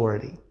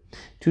authority,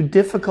 to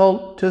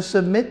difficult to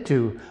submit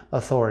to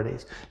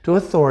authorities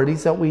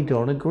that we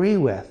don't agree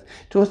with,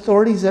 to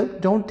authorities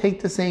that don't take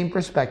the same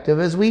perspective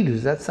as we do.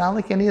 Does that sound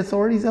like any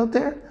authorities out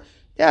there?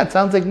 Yeah, it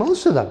sounds like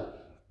most of them.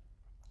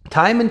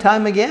 Time and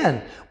time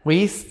again,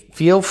 we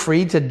feel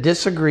free to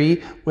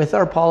disagree with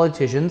our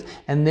politicians,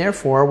 and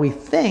therefore we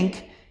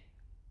think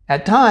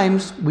at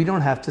times we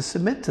don't have to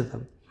submit to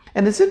them.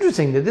 And it's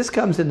interesting that this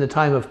comes in the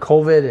time of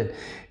COVID and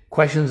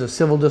questions of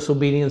civil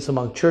disobedience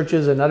among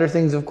churches and other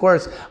things, of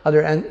course,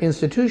 other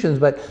institutions.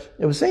 But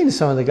I was saying to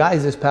some of the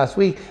guys this past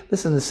week,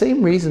 listen, the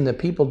same reason that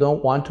people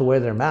don't want to wear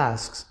their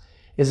masks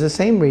is the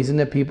same reason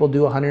that people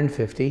do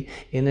 150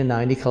 in a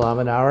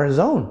 90-kilometer-an-hour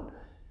zone.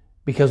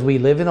 Because we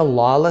live in a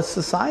lawless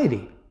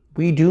society.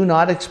 We do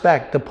not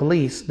expect the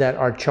police that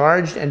are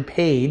charged and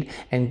paid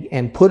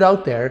and put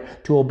out there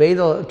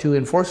to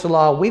enforce the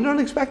law. We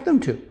don't expect them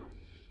to.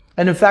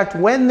 And in fact,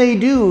 when they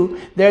do,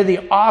 they're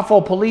the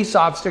awful police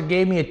officer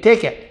gave me a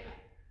ticket,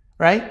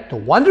 right? The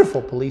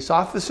wonderful police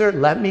officer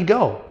let me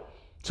go.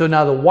 So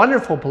now the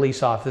wonderful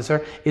police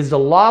officer is the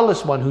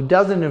lawless one who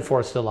doesn't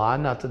enforce the law.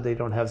 Not that they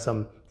don't have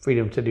some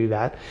freedom to do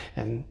that,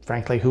 and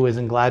frankly, who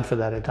isn't glad for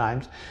that at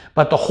times?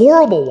 But the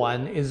horrible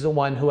one is the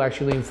one who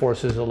actually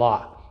enforces the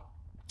law.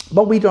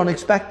 But we don't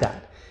expect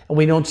that, and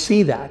we don't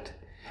see that,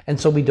 and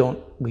so we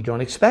don't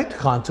expect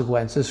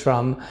consequences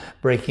from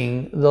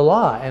breaking the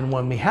law. And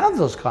when we have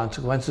those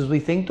consequences,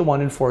 we think the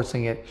one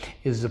enforcing it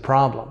is the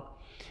problem.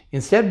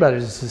 Instead,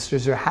 brothers and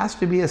sisters, there has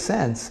to be a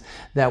sense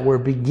that we're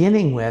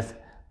beginning with,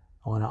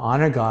 I want to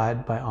honor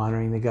God by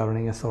honoring the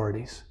governing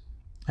authorities.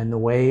 And the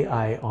way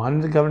I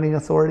honor the governing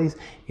authorities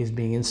is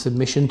being in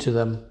submission to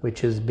them,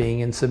 which is being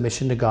in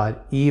submission to God,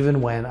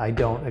 even when I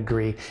don't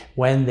agree,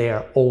 when they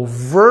are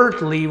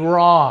overtly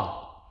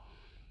wrong.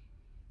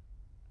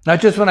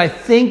 Not just when I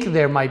think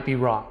there might be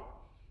wrong.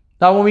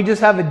 Not when we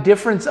just have a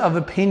difference of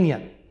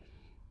opinion.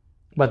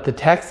 But the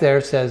text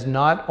there says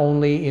not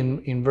only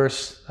in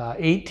verse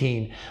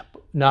 18,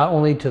 not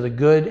only to the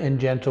good and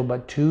gentle,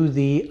 but to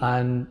the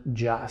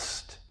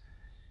unjust.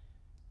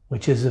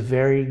 Which is a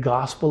very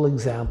gospel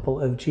example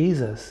of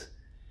Jesus,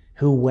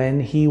 who when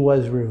he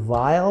was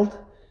reviled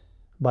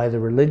by the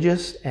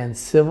religious and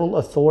civil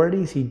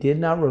authorities, he did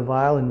not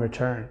revile in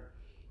return.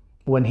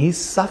 When he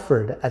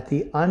suffered at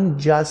the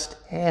unjust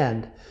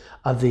hand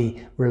of the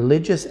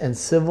religious and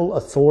civil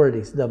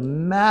authorities, the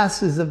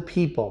masses of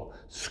people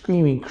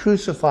screaming,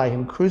 crucify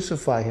him,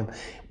 crucify him.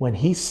 When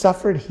he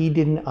suffered, he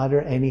didn't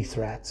utter any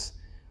threats.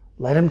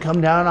 Let him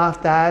come down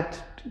off that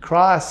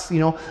cross,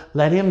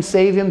 let him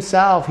save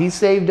himself. He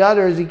saved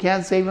others, he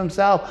can't save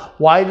himself.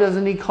 Why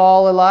doesn't he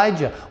call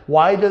Elijah?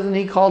 Why doesn't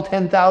he call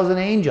 10,000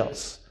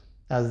 angels,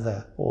 as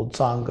the old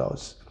song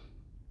goes?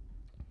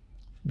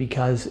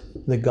 Because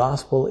the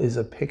gospel is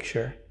a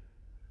picture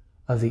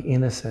of the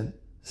innocent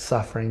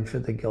suffering for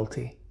the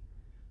guilty.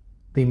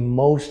 The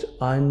most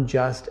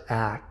unjust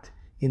act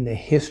in the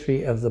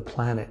history of the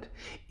planet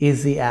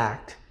is the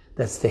act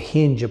that's the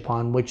hinge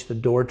upon which the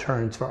door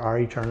turns for our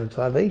eternal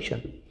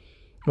salvation.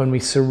 When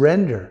we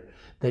surrender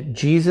that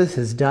Jesus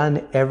has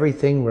done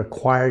everything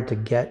required to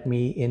get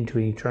me into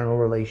an eternal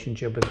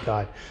relationship with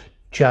God,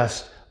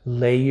 just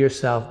lay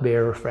yourself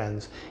bare,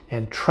 friends,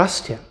 and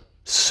trust him.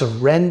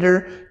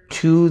 Surrender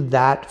to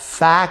that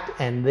fact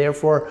and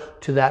therefore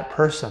to that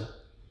person.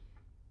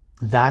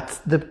 That's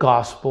the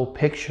gospel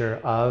picture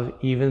of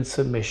even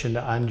submission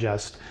to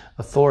unjust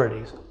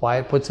authorities.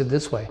 Wyatt puts it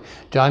this way.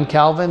 John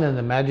Calvin and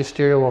the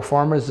magisterial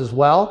reformers as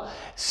well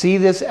see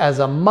this as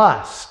a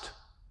must.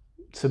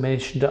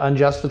 Submission to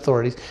unjust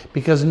authorities,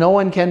 because no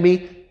one can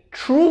be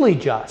truly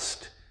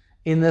just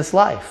in this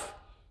life.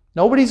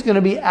 Nobody's going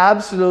to be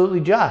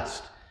absolutely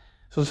just.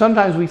 So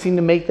sometimes we seem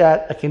to make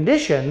that a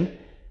condition,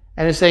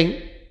 and it's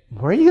saying,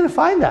 where are you going to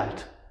find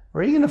that?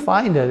 Where are you going to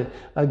find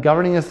a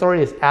governing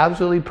authority that's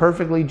absolutely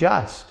perfectly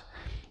just?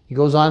 He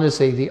goes on to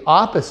say the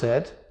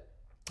opposite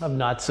of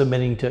not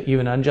submitting to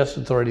even unjust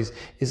authorities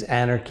is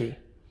anarchy.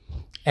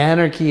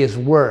 Anarchy is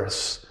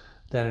worse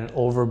than an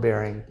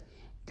overbearing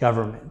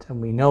government.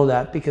 And we know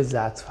that because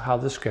that's how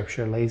the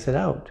scripture lays it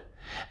out.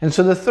 And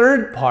so the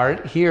third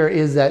part here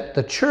is that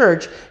the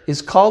church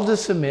is called to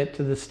submit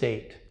to the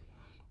state.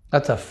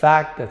 That's a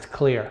fact that's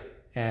clear.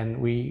 And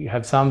we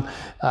have some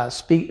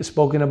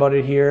spoken about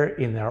it here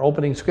in our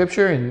opening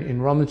scripture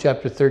in Romans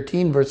chapter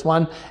 13, verse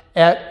 1.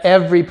 At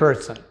every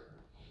person,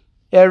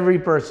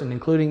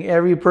 including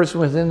every person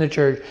within the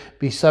church,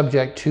 be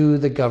subject to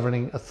the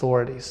governing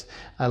authorities.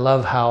 I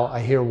love how I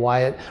hear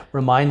Wyatt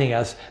reminding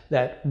us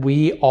that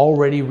we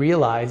already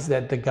realize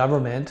that the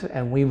government,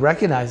 and we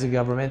recognize the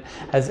government,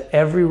 has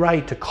every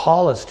right to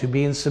call us to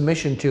be in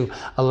submission to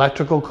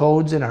electrical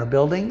codes in our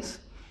buildings,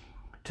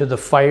 to the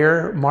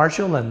fire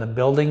marshal and the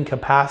building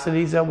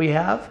capacities that we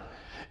have,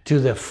 to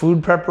the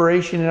food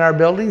preparation in our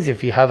buildings.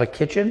 If you have a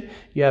kitchen,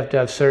 you have to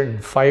have certain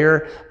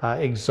fire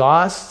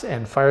exhausts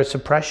and fire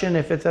suppression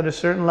if it's at a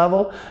certain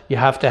level. You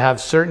have to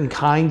have certain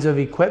kinds of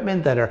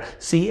equipment that are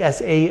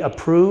CSA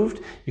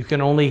approved. You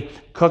can only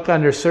cook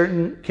under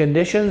certain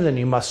conditions, and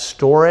you must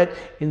store it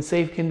in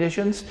safe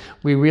conditions.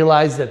 We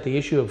realize that the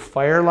issue of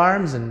fire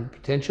alarms and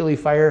potentially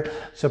fire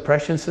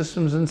suppression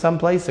systems in some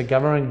place, the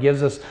government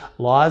gives us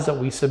laws that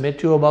we submit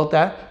to about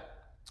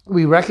that.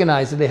 We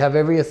recognize that they have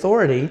every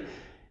authority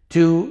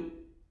to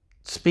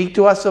speak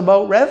to us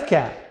about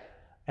RevCap,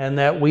 and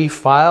that we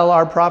file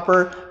our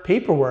proper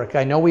paperwork.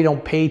 I know we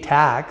don't pay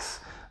tax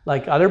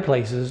like other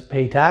places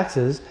pay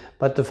taxes,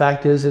 but the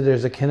fact is that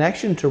there's a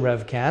connection to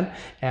RevCap,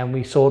 and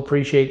we so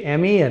appreciate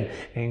Emmy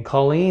and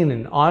Colleen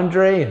and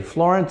Andre and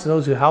Florence,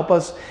 those who help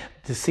us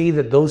to see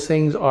that those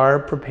things are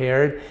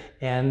prepared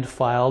and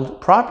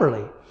filed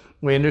properly.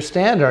 We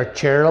understand our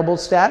charitable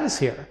status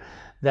here,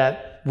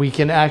 that we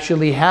can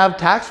actually have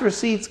tax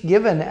receipts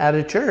given at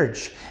a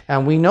church.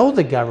 And we know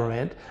the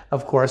government,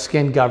 of course,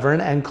 can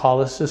govern and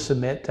call us to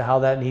submit to how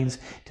that needs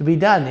to be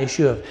done. The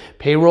issue of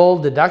payroll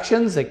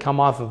deductions that come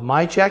off of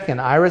my check and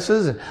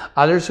Iris's and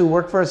others who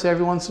work for us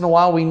every once in a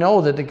while, we know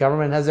that the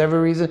government has every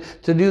reason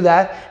to do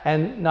that.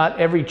 And not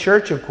every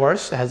church, of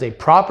course, has a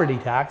property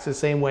tax the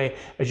same way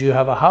as you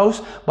have a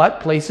house,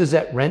 but places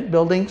that rent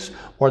buildings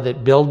or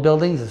that build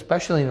buildings,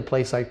 especially in a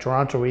place like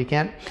Toronto where you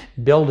can't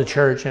build a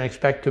church and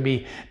expect to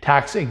be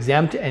tax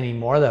exempt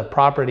anymore. The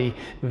property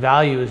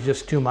value is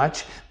just too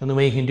much. And the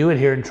way you can do it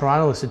here in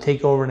Toronto is to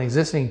take over an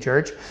existing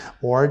church,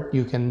 or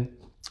you can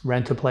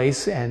rent a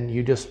place and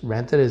you just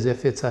rent it as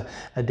if it's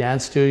a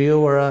dance studio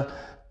or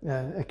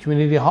a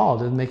community hall. It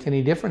doesn't make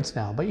any difference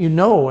now. But you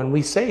know, when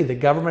we say the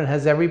government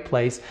has every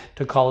place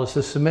to call us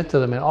to submit to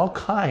them in all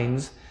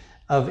kinds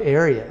of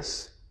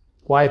areas.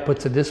 Wyatt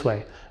puts it this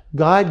way: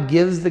 God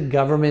gives the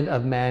government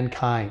of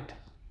mankind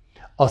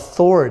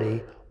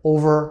authority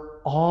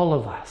over all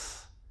of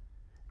us,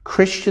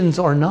 Christians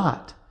or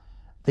not.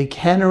 They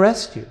can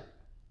arrest you.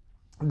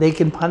 They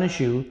can punish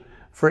you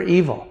for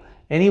evil.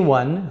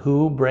 Anyone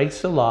who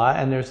breaks the law,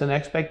 and there's an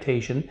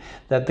expectation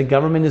that the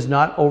government is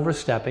not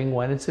overstepping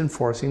when it's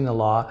enforcing the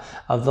law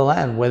of the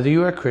land, whether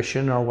you're a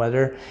Christian or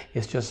whether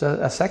it's just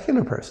a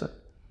secular person.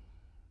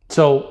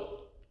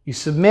 So you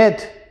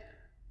submit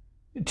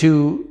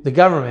to the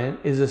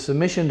government is a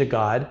submission to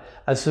God.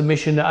 A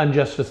submission to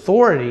unjust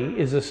authority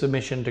is a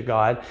submission to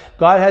God.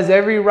 God has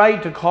every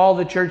right to call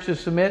the church to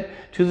submit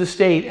to the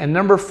state. And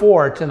number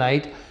 4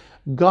 tonight,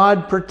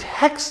 God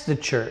protects the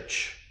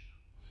church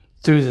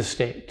through the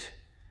state.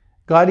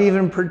 God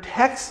even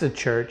protects the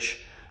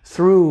church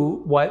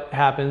through what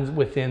happens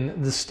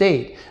within the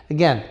state.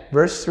 Again,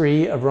 verse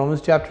 3 of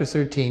Romans chapter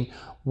 13,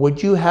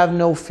 would you have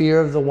no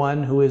fear of the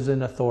one who is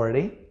in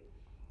authority?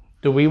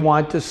 Do we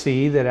want to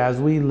see that as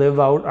we live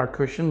out our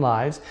Christian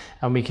lives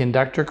and we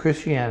conduct our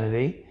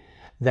Christianity,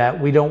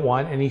 that we don't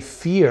want any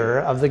fear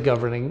of the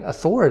governing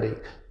authority?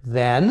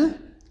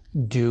 Then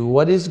do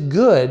what is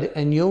good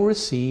and you'll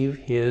receive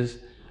his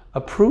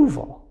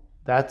approval.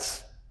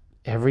 That's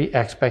every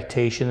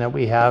expectation that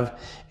we have,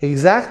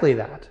 exactly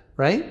that,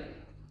 right?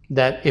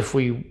 That if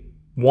we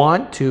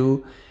want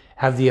to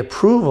have the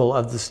approval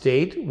of the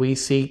state, we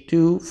seek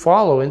to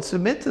follow and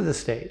submit to the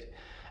state.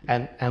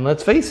 And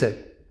let's face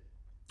it,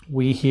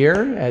 we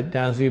here at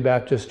Downsview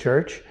Baptist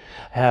Church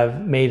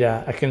have made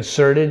a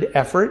concerted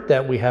effort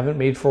that we haven't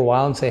made for a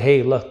while and say,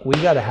 hey, look, we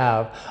got to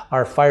have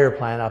our fire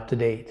plan up to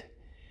date.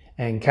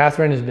 And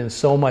Catherine has been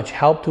so much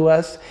help to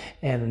us,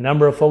 and a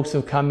number of folks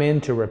have come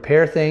in to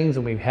repair things,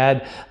 and we've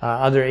had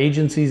other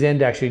agencies in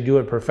to actually do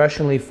it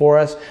professionally for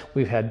us.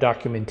 We've had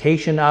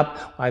documentation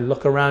up. I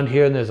look around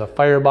here and there's a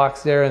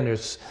firebox there, and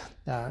there's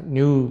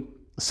new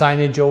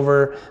signage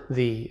over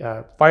the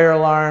fire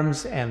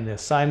alarms and the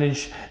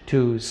signage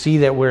to see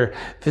that we're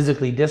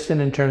physically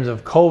distant in terms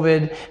of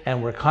COVID,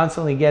 and we're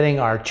constantly getting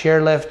our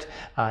chairlift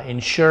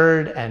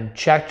insured and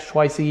checked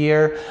twice a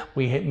year.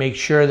 We make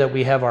sure that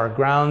we have our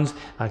grounds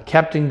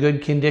kept in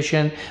good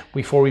condition.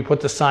 Before we put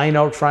the sign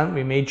out front,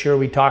 we made sure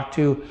we talked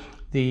to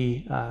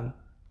the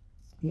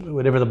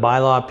whatever the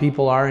bylaw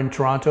people are in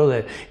Toronto,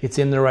 that it's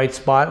in the right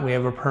spot. We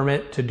have a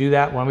permit to do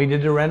that. When we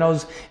did the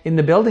renos in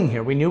the building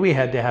here, we knew we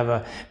had to have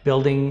a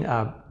building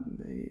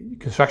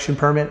construction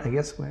permit, I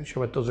guess. I'm not sure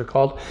what those are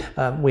called.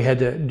 We had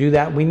to do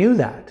that. We knew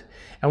that.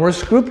 And we're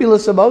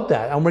scrupulous about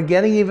that. And we're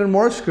getting even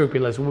more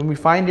scrupulous. When we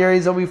find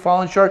areas that we've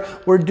fallen short,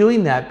 we're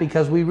doing that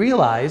because we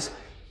realize,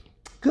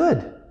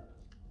 good,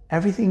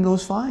 everything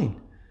goes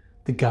fine.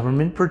 The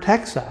government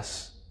protects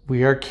us.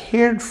 We are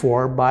cared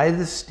for by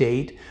the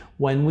state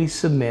when we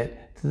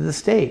submit to the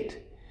state.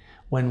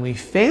 When we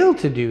fail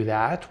to do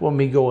that, when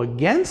we go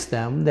against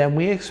them, then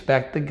we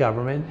expect the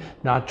government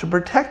not to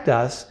protect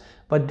us,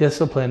 but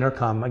discipline or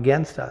come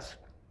against us.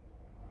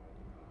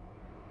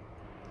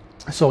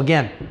 So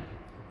again,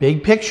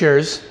 big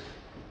pictures,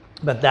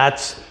 but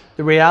that's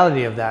the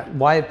reality of that.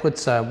 Wyatt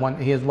puts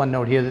he has one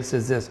note here that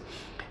says this: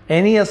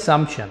 any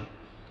assumption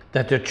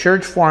that the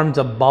church forms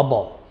a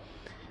bubble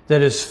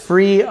that is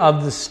free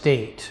of the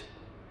state,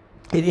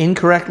 it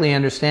incorrectly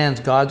understands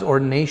God's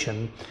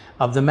ordination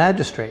of the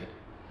magistrate.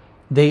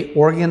 They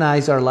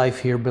organize our life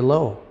here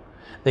below.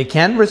 They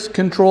can't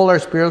control our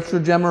spiritual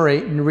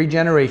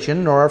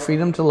regeneration, nor our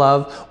freedom to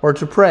love or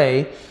to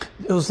pray.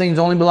 Those things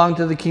only belong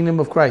to the kingdom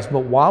of Christ.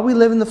 But while we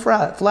live in the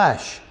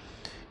flesh,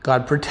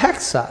 God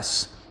protects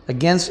us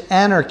against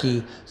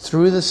anarchy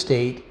through the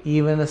state,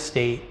 even a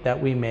state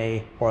that we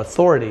may, or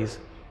authorities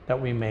that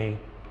we may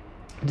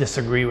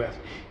disagree with.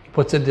 He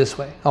puts it this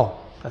way. Oh,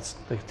 that's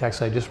the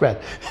text I just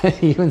read.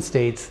 Even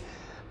states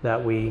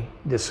that we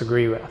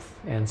disagree with.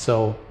 And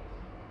so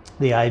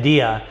the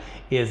idea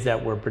is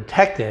that we're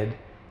protected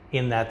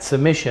in that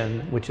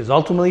submission, which is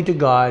ultimately to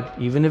God,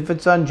 even if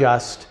it's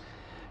unjust,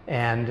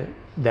 and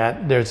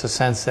that there's a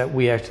sense that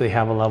we actually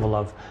have a level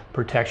of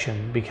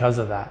protection because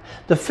of that.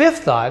 The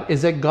fifth thought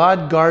is that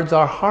God guards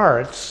our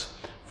hearts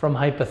from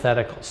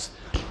hypotheticals.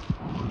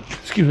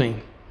 Excuse me.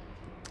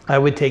 I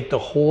would take the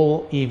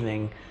whole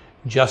evening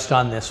just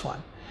on this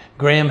one.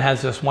 Graham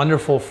has this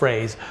wonderful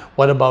phrase,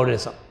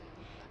 whataboutism,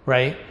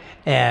 right?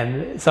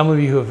 And some of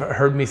you have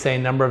heard me say a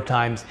number of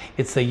times,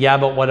 it's the yeah,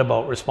 but what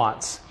about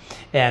response.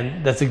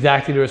 And that's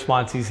exactly the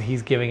response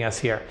he's giving us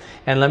here.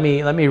 And let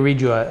me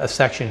read you a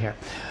section here.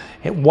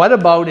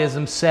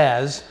 Whataboutism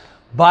says,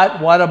 but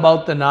what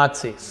about the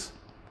Nazis?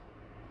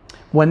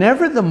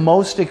 Whenever the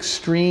most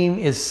extreme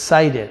is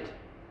cited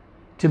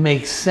to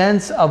make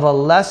sense of a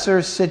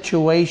lesser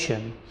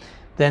situation,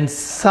 then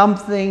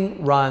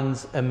something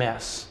runs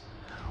amiss.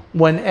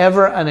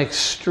 Whenever an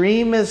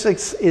extreme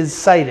is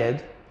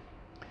cited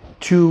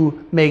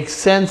to make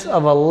sense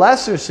of a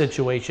lesser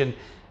situation,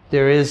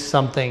 there is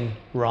something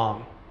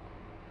wrong.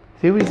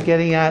 See what he's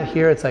getting at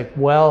here? It's like,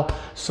 well,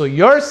 so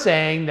you're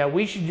saying that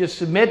we should just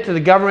submit to the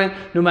government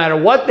no matter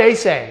what they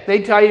say. If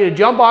they tell you to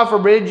jump off a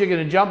bridge, you're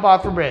going to jump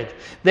off a bridge.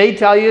 They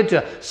tell you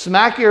to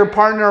smack your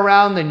partner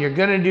around, then you're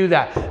going to do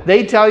that.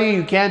 They tell you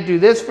you can't do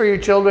this for your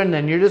children,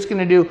 then you're just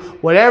going to do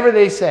whatever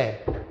they say.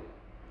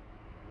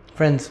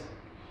 Friends,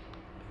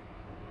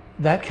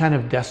 that kind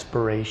of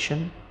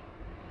desperation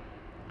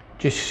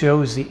just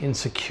shows the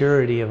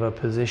insecurity of a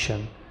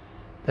position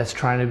that's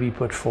trying to be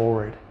put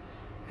forward.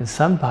 And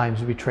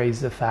sometimes betrays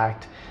the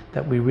fact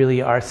that we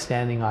really are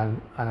standing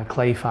on a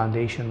clay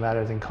foundation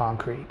rather than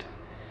concrete.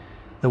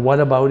 The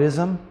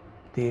whataboutism,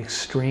 the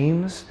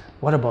extremes,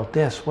 what about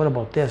this, what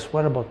about this,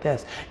 what about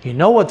this? You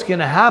know what's going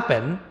to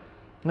happen.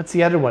 That's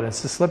the other one.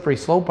 It's the slippery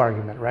slope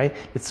argument, right?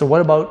 It's the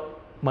what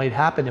about might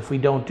happen if we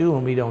don't do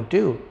and we don't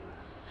do.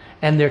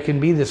 And there can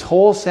be this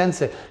whole sense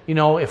that, you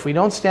know, if we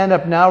don't stand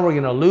up now, we're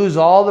going to lose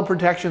all the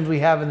protections we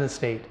have in the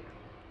state.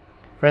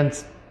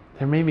 Friends,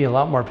 there may be a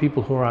lot more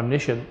people who are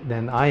omniscient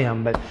than I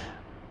am, but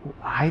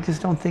I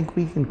just don't think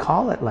we can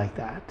call it like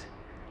that.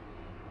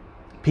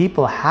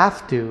 People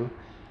have to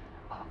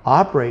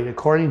operate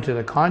according to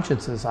their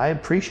consciences. I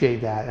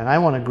appreciate that, and I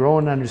want to grow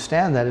and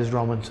understand that, as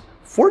Romans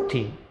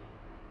 14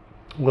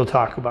 we'll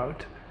talk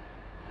about.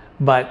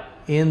 But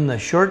in the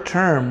short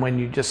term, when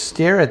you just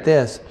stare at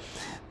this,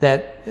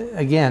 that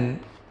again,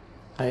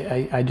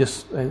 I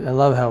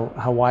love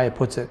how Wyatt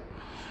puts it.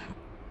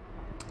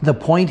 The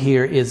point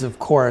here is, of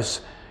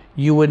course,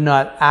 you would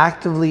not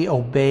actively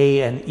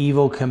obey an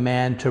evil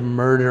command to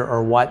murder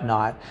or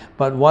whatnot.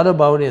 But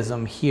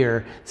whataboutism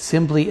here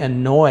simply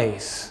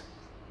annoys,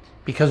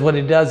 because what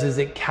it does is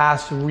it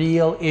casts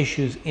real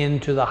issues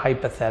into the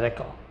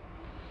hypothetical.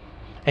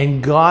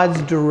 And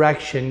God's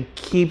direction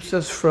keeps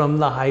us from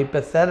the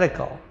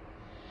hypothetical.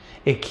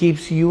 It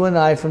keeps you and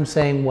I from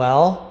saying,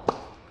 well,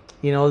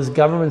 you know, this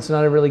government's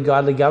not a really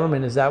godly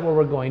government. Is that what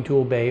we're going to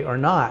obey or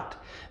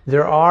not?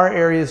 There are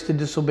areas to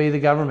disobey the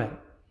government.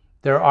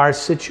 There are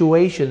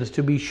situations,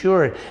 to be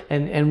sure.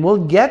 And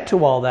we'll get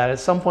to all that at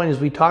some point as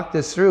we talk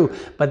this through.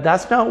 But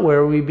that's not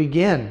where we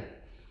begin.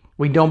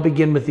 We don't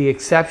begin with the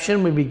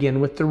exception. We begin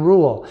with the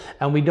rule.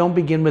 And we don't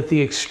begin with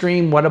the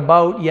extreme, what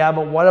about, yeah,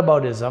 but what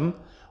aboutism.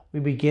 We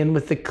begin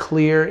with the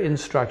clear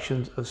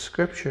instructions of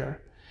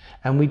Scripture.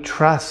 And we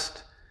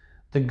trust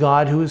the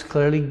God who has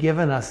clearly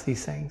given us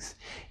these things,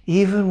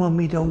 even when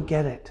we don't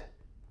get it,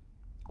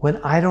 when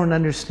I don't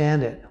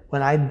understand it,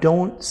 when I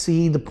don't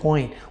see the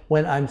point,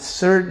 when I'm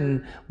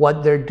certain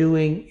what they're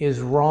doing is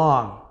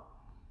wrong.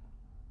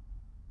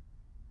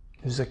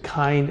 There's a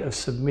kind of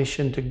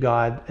submission to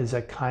God, there's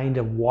a kind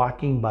of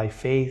walking by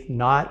faith,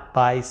 not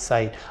by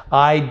sight.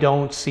 I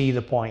don't see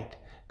the point.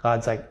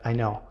 God's like, I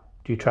know.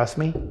 Do you trust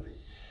me?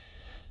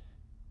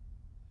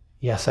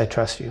 Yes, I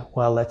trust you.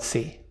 Well, let's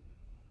see.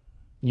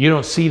 You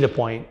don't see the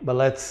point, but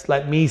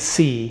let me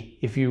see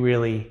if you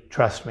really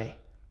trust me.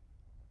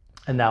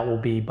 And that will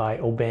be by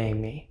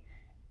obeying me.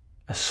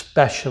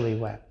 Especially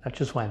when, not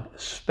just when,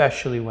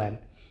 especially when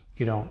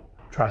you don't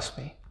trust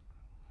me.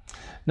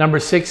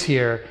 Number 6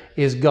 here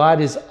is God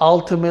is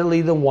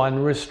ultimately the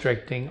one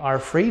restricting our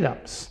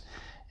freedoms.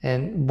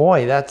 And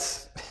boy,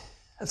 that's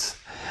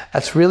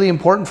really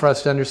important for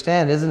us to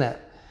understand, isn't it?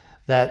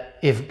 That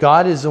if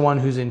God is the one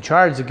who's in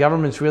charge, the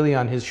government's really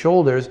on his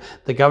shoulders,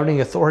 the governing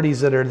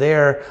authorities that are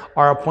there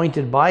are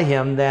appointed by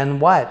him, then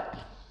what?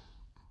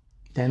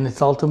 Then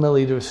it's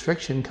ultimately the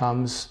restriction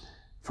comes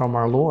from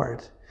our Lord.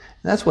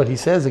 And that's what he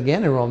says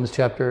again in Romans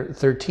chapter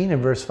 13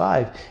 and verse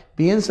 5.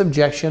 Be in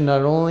subjection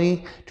not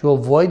only to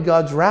avoid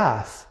God's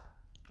wrath,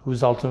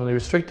 who's ultimately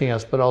restricting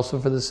us, but also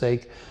for the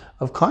sake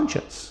of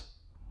conscience.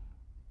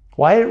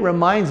 Wyatt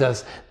reminds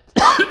us,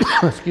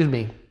 excuse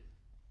me,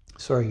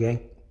 sorry gang.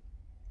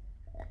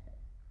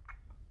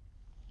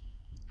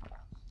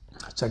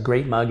 It's a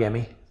great mug,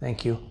 Emmy.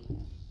 Thank you.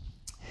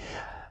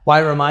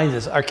 Wyatt reminds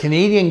us, our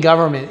Canadian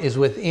government is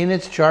within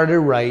its charter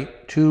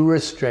right to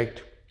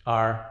restrict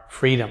our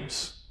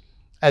freedoms.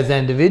 As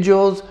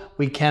individuals,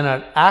 we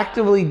cannot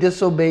actively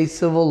disobey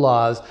civil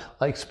laws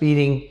like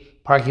speeding,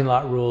 parking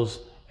lot rules,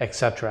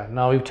 etc.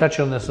 Now, we've touched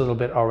on this a little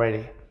bit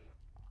already.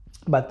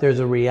 But there's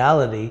a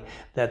reality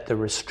that the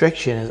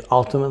restriction is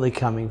ultimately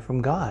coming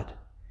from God.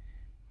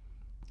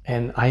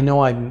 And I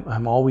know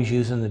I'm always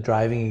using the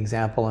driving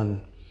example,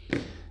 and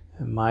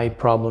my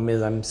problem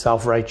is I'm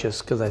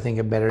self-righteous because I think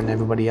I'm better than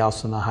everybody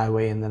else on the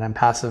highway, and then I'm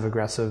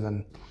passive-aggressive,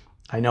 and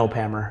I know,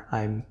 Pammer,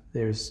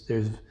 there's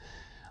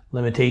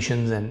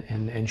limitations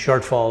and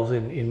shortfalls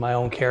in my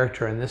own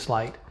character in this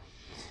light.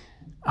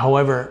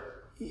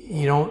 However,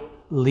 you don't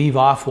leave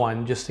off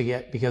one just to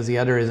get, because the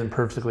other isn't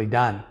perfectly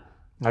done.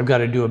 I've got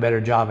to do a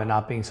better job at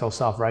not being so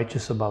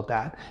self-righteous about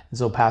that and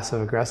so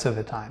passive-aggressive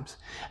at times.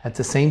 At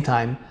the same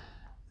time,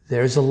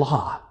 there's a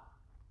law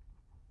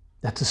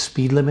that the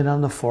speed limit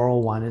on the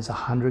 401 is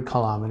 100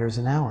 kilometers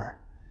an hour.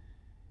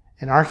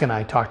 And Ark and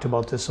I talked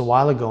about this a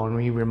while ago,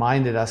 and he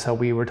reminded us how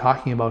we were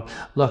talking about,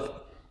 look,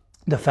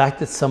 the fact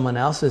that someone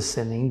else is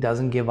sinning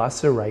doesn't give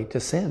us the right to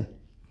sin.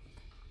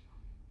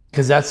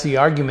 Because that's the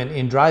argument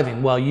in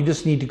driving. Well, you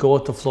just need to go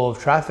with the flow of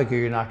traffic or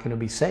you're not going to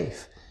be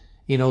safe.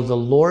 You know, the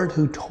Lord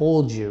who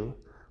told you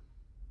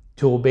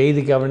to obey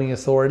the governing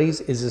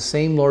authorities is the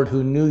same Lord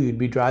who knew you'd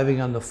be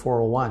driving on the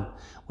 401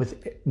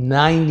 with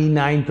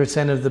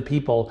 99% of the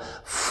people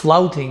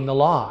flouting the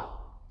law.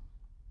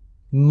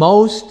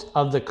 Most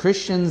of the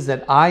Christians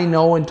that I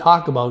know and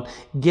talk about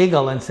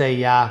giggle and say,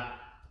 yeah,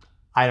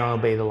 I don't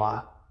obey the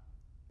law.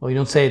 Well, you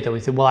don't say it that way.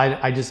 You say, well,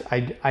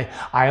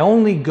 I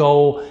only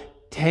go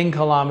 10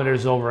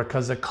 kilometers over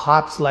because the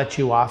cops let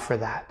you off for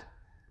that.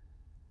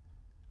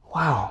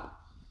 Wow.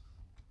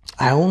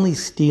 I only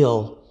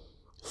steal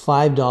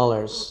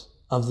 $5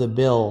 of the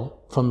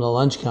bill from the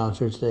lunch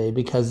counter today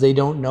because they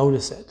don't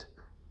notice it.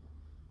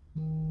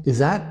 Does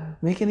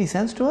that make any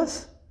sense to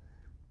us?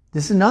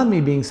 This is not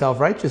me being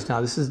self-righteous now.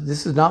 This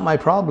is not my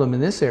problem in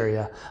this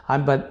area.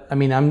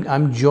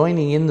 I'm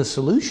joining in the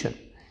solution.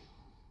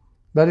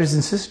 Brothers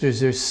and sisters,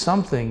 there's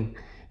something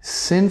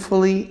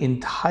sinfully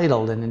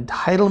entitled, an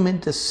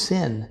entitlement to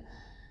sin,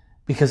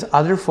 because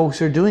other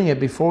folks are doing it.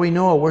 Before we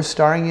know it, we're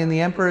starring in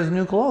the emperor's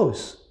new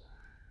clothes.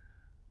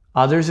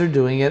 Others are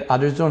doing it.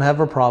 Others don't have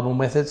a problem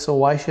with it, so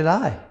why should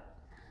I?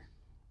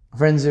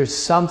 Friends, there's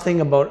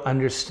something about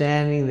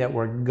understanding that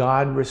where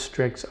God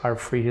restricts our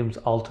freedoms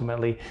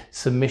ultimately,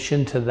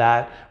 submission to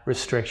that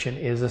restriction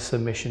is a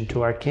submission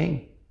to our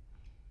King.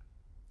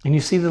 And you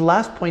see, the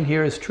last point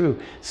here is true.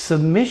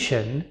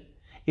 Submission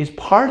is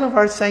part of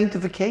our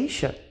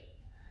sanctification.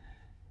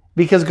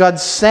 Because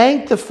God's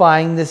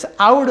sanctifying this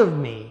out of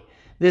me.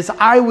 This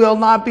I will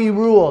not be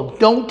ruled.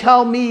 Don't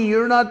tell me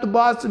you're not the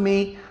boss of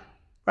me.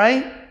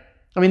 Right?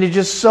 I mean, it's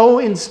just so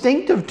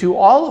instinctive to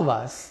all of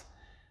us.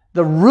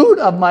 The root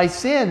of my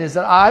sin is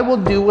that I will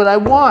do what I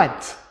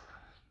want.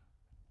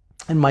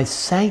 And my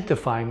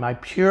sanctifying, my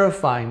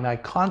purifying, my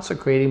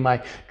consecrating,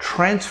 my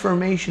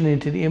transformation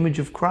into the image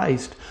of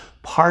Christ,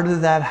 part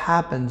of that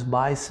happens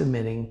by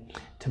submitting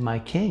to my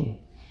King.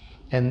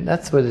 And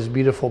that's what this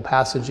beautiful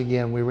passage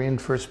again. We were in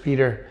 1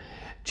 Peter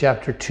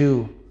chapter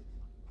 2.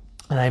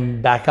 And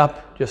I'm back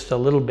up just a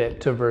little bit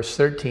to verse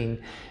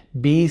 13.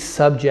 Be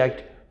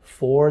subject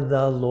for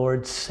the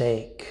Lord's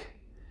sake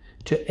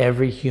to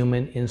every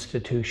human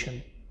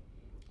institution,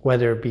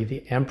 whether it be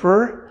the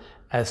emperor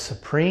as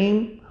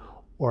supreme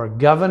or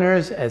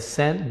governors as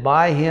sent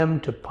by him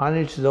to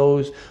punish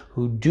those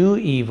who do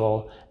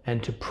evil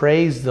and to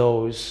praise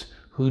those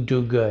who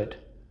do good.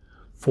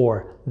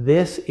 For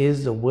this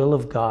is the will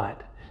of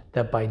God,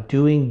 that by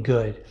doing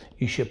good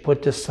you should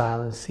put to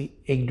silence the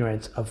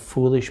ignorance of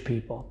foolish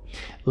people.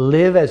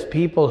 Live as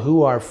people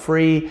who are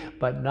free,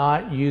 but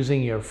not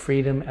using your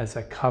freedom as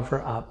a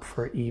cover-up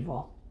for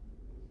evil.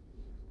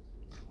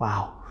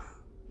 Wow.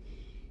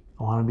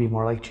 I want to be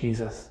more like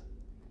Jesus.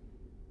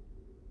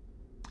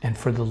 And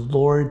for the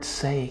Lord's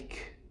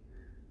sake,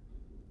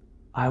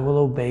 I will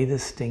obey the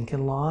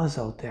stinking laws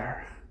out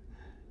there.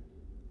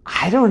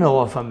 I don't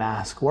know if a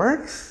mask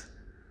works.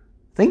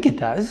 I think it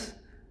does.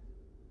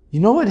 You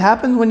know what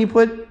happens when you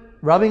put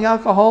rubbing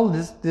alcohol,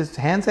 this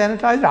hand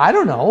sanitizer? I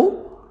don't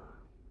know.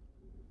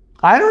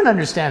 I don't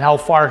understand how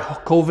far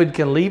COVID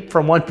can leap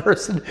from one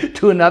person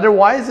to another.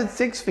 Why is it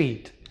 6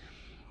 feet?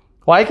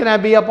 Why can I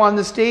be up on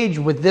the stage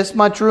with this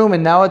much room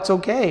and now it's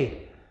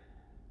okay?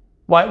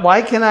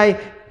 Why can I,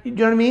 you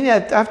know what I mean?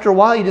 After a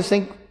while you just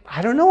think,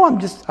 I don't know,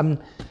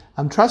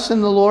 I'm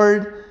trusting the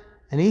Lord.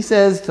 And he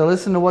says to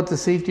listen to what the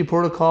safety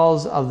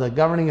protocols of the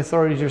governing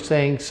authorities are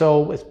saying.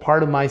 So it's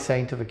part of my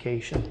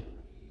sanctification.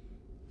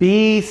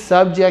 Be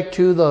subject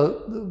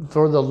to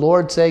for the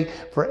Lord's sake,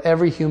 for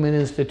every human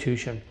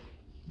institution.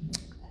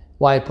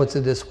 Wyatt puts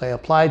it this way,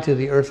 applied to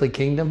the earthly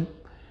kingdom,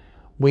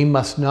 we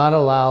must not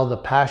allow the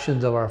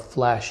passions of our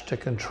flesh to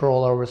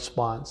control our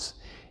response,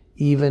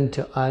 even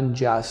to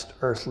unjust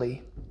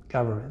earthly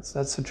governments.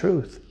 That's the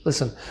truth.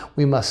 Listen,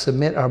 we must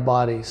submit our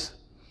bodies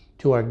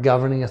to our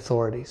governing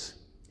authorities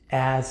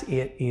as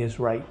it is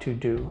right to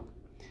do.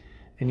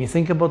 And you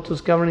think about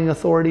those governing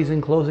authorities in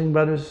closing,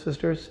 brothers and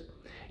sisters?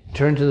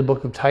 Turn to the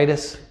book of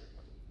Titus,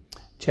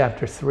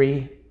 chapter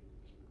 3.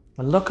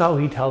 And look how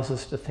he tells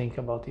us to think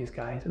about these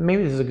guys. And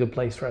maybe this is a good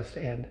place for us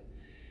to end.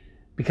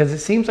 Because it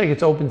seems like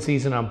it's open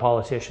season on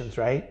politicians,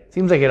 right? It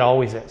seems like it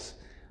always is,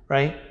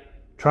 right?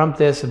 Trump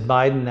this and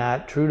Biden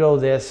that, Trudeau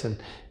this,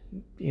 and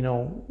you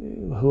know,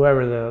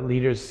 whoever the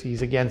leaders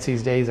he's against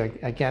these days.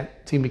 I can't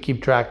seem to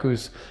keep track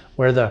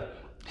where the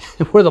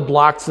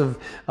blocks of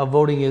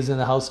voting is in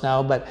the House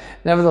now. But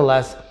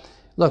nevertheless,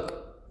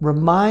 look,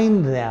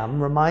 remind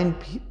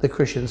the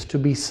Christians to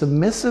be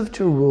submissive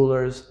to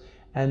rulers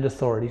and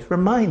authorities.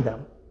 Remind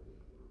them.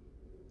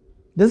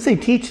 He doesn't say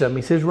teach them.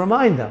 He says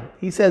remind them.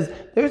 He says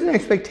there's an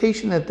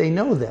expectation that they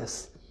know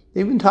this.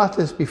 They've been taught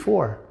this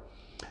before.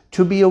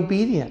 To be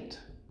obedient.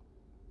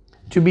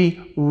 To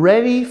be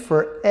ready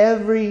for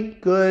every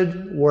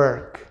good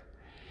work.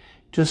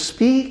 To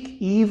speak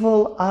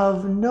evil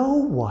of no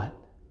one.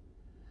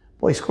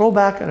 Boy, scroll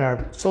back on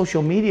our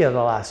social media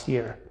the last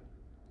year.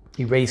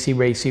 Erase.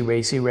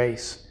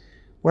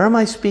 Where am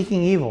I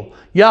speaking evil?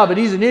 Yeah, but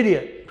he's an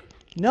idiot.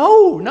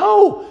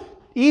 No.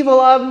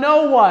 Evil of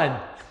no one.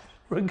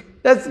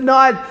 That's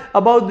not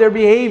about their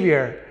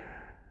behavior.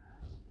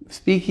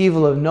 Speak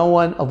evil of no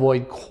one.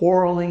 Avoid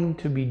quarreling.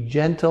 To be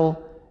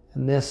gentle.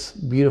 And this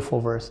beautiful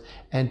verse.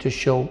 And to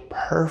show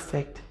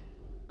perfect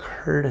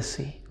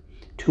courtesy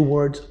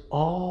towards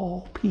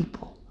all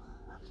people.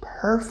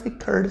 Perfect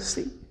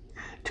courtesy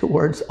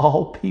towards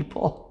all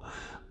people.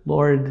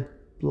 Lord,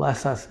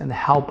 bless us and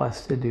help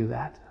us to do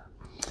that.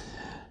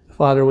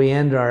 Father, we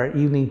end our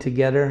evening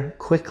together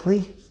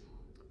quickly,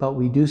 but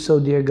we do so,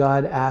 dear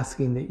God,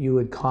 asking that you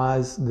would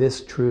cause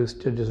this truth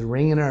to just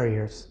ring in our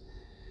ears.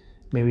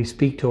 May we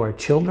speak to our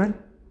children,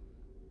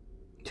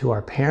 to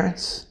our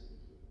parents,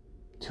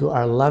 to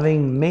our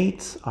loving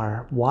mates,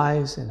 our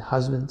wives and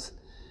husbands,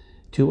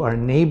 to our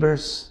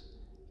neighbors,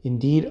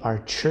 indeed our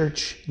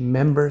church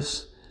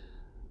members,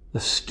 the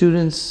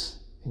students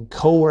and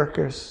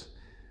co-workers,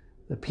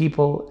 the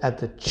people at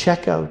the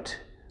checkout,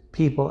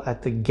 people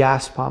at the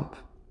gas pump,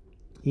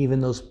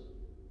 even those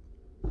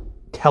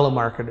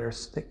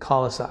telemarketers that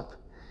call us up.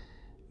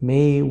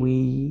 May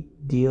we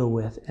deal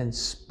with and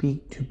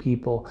speak to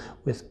people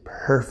with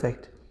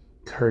perfect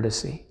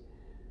courtesy.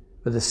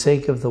 For the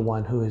sake of the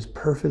one who has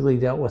perfectly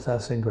dealt with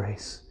us in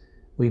grace,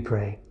 we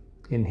pray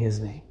in his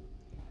name.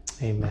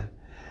 Amen.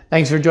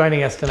 Thanks for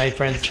joining us tonight,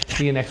 friends.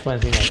 See you next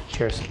Wednesday night.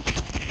 Cheers.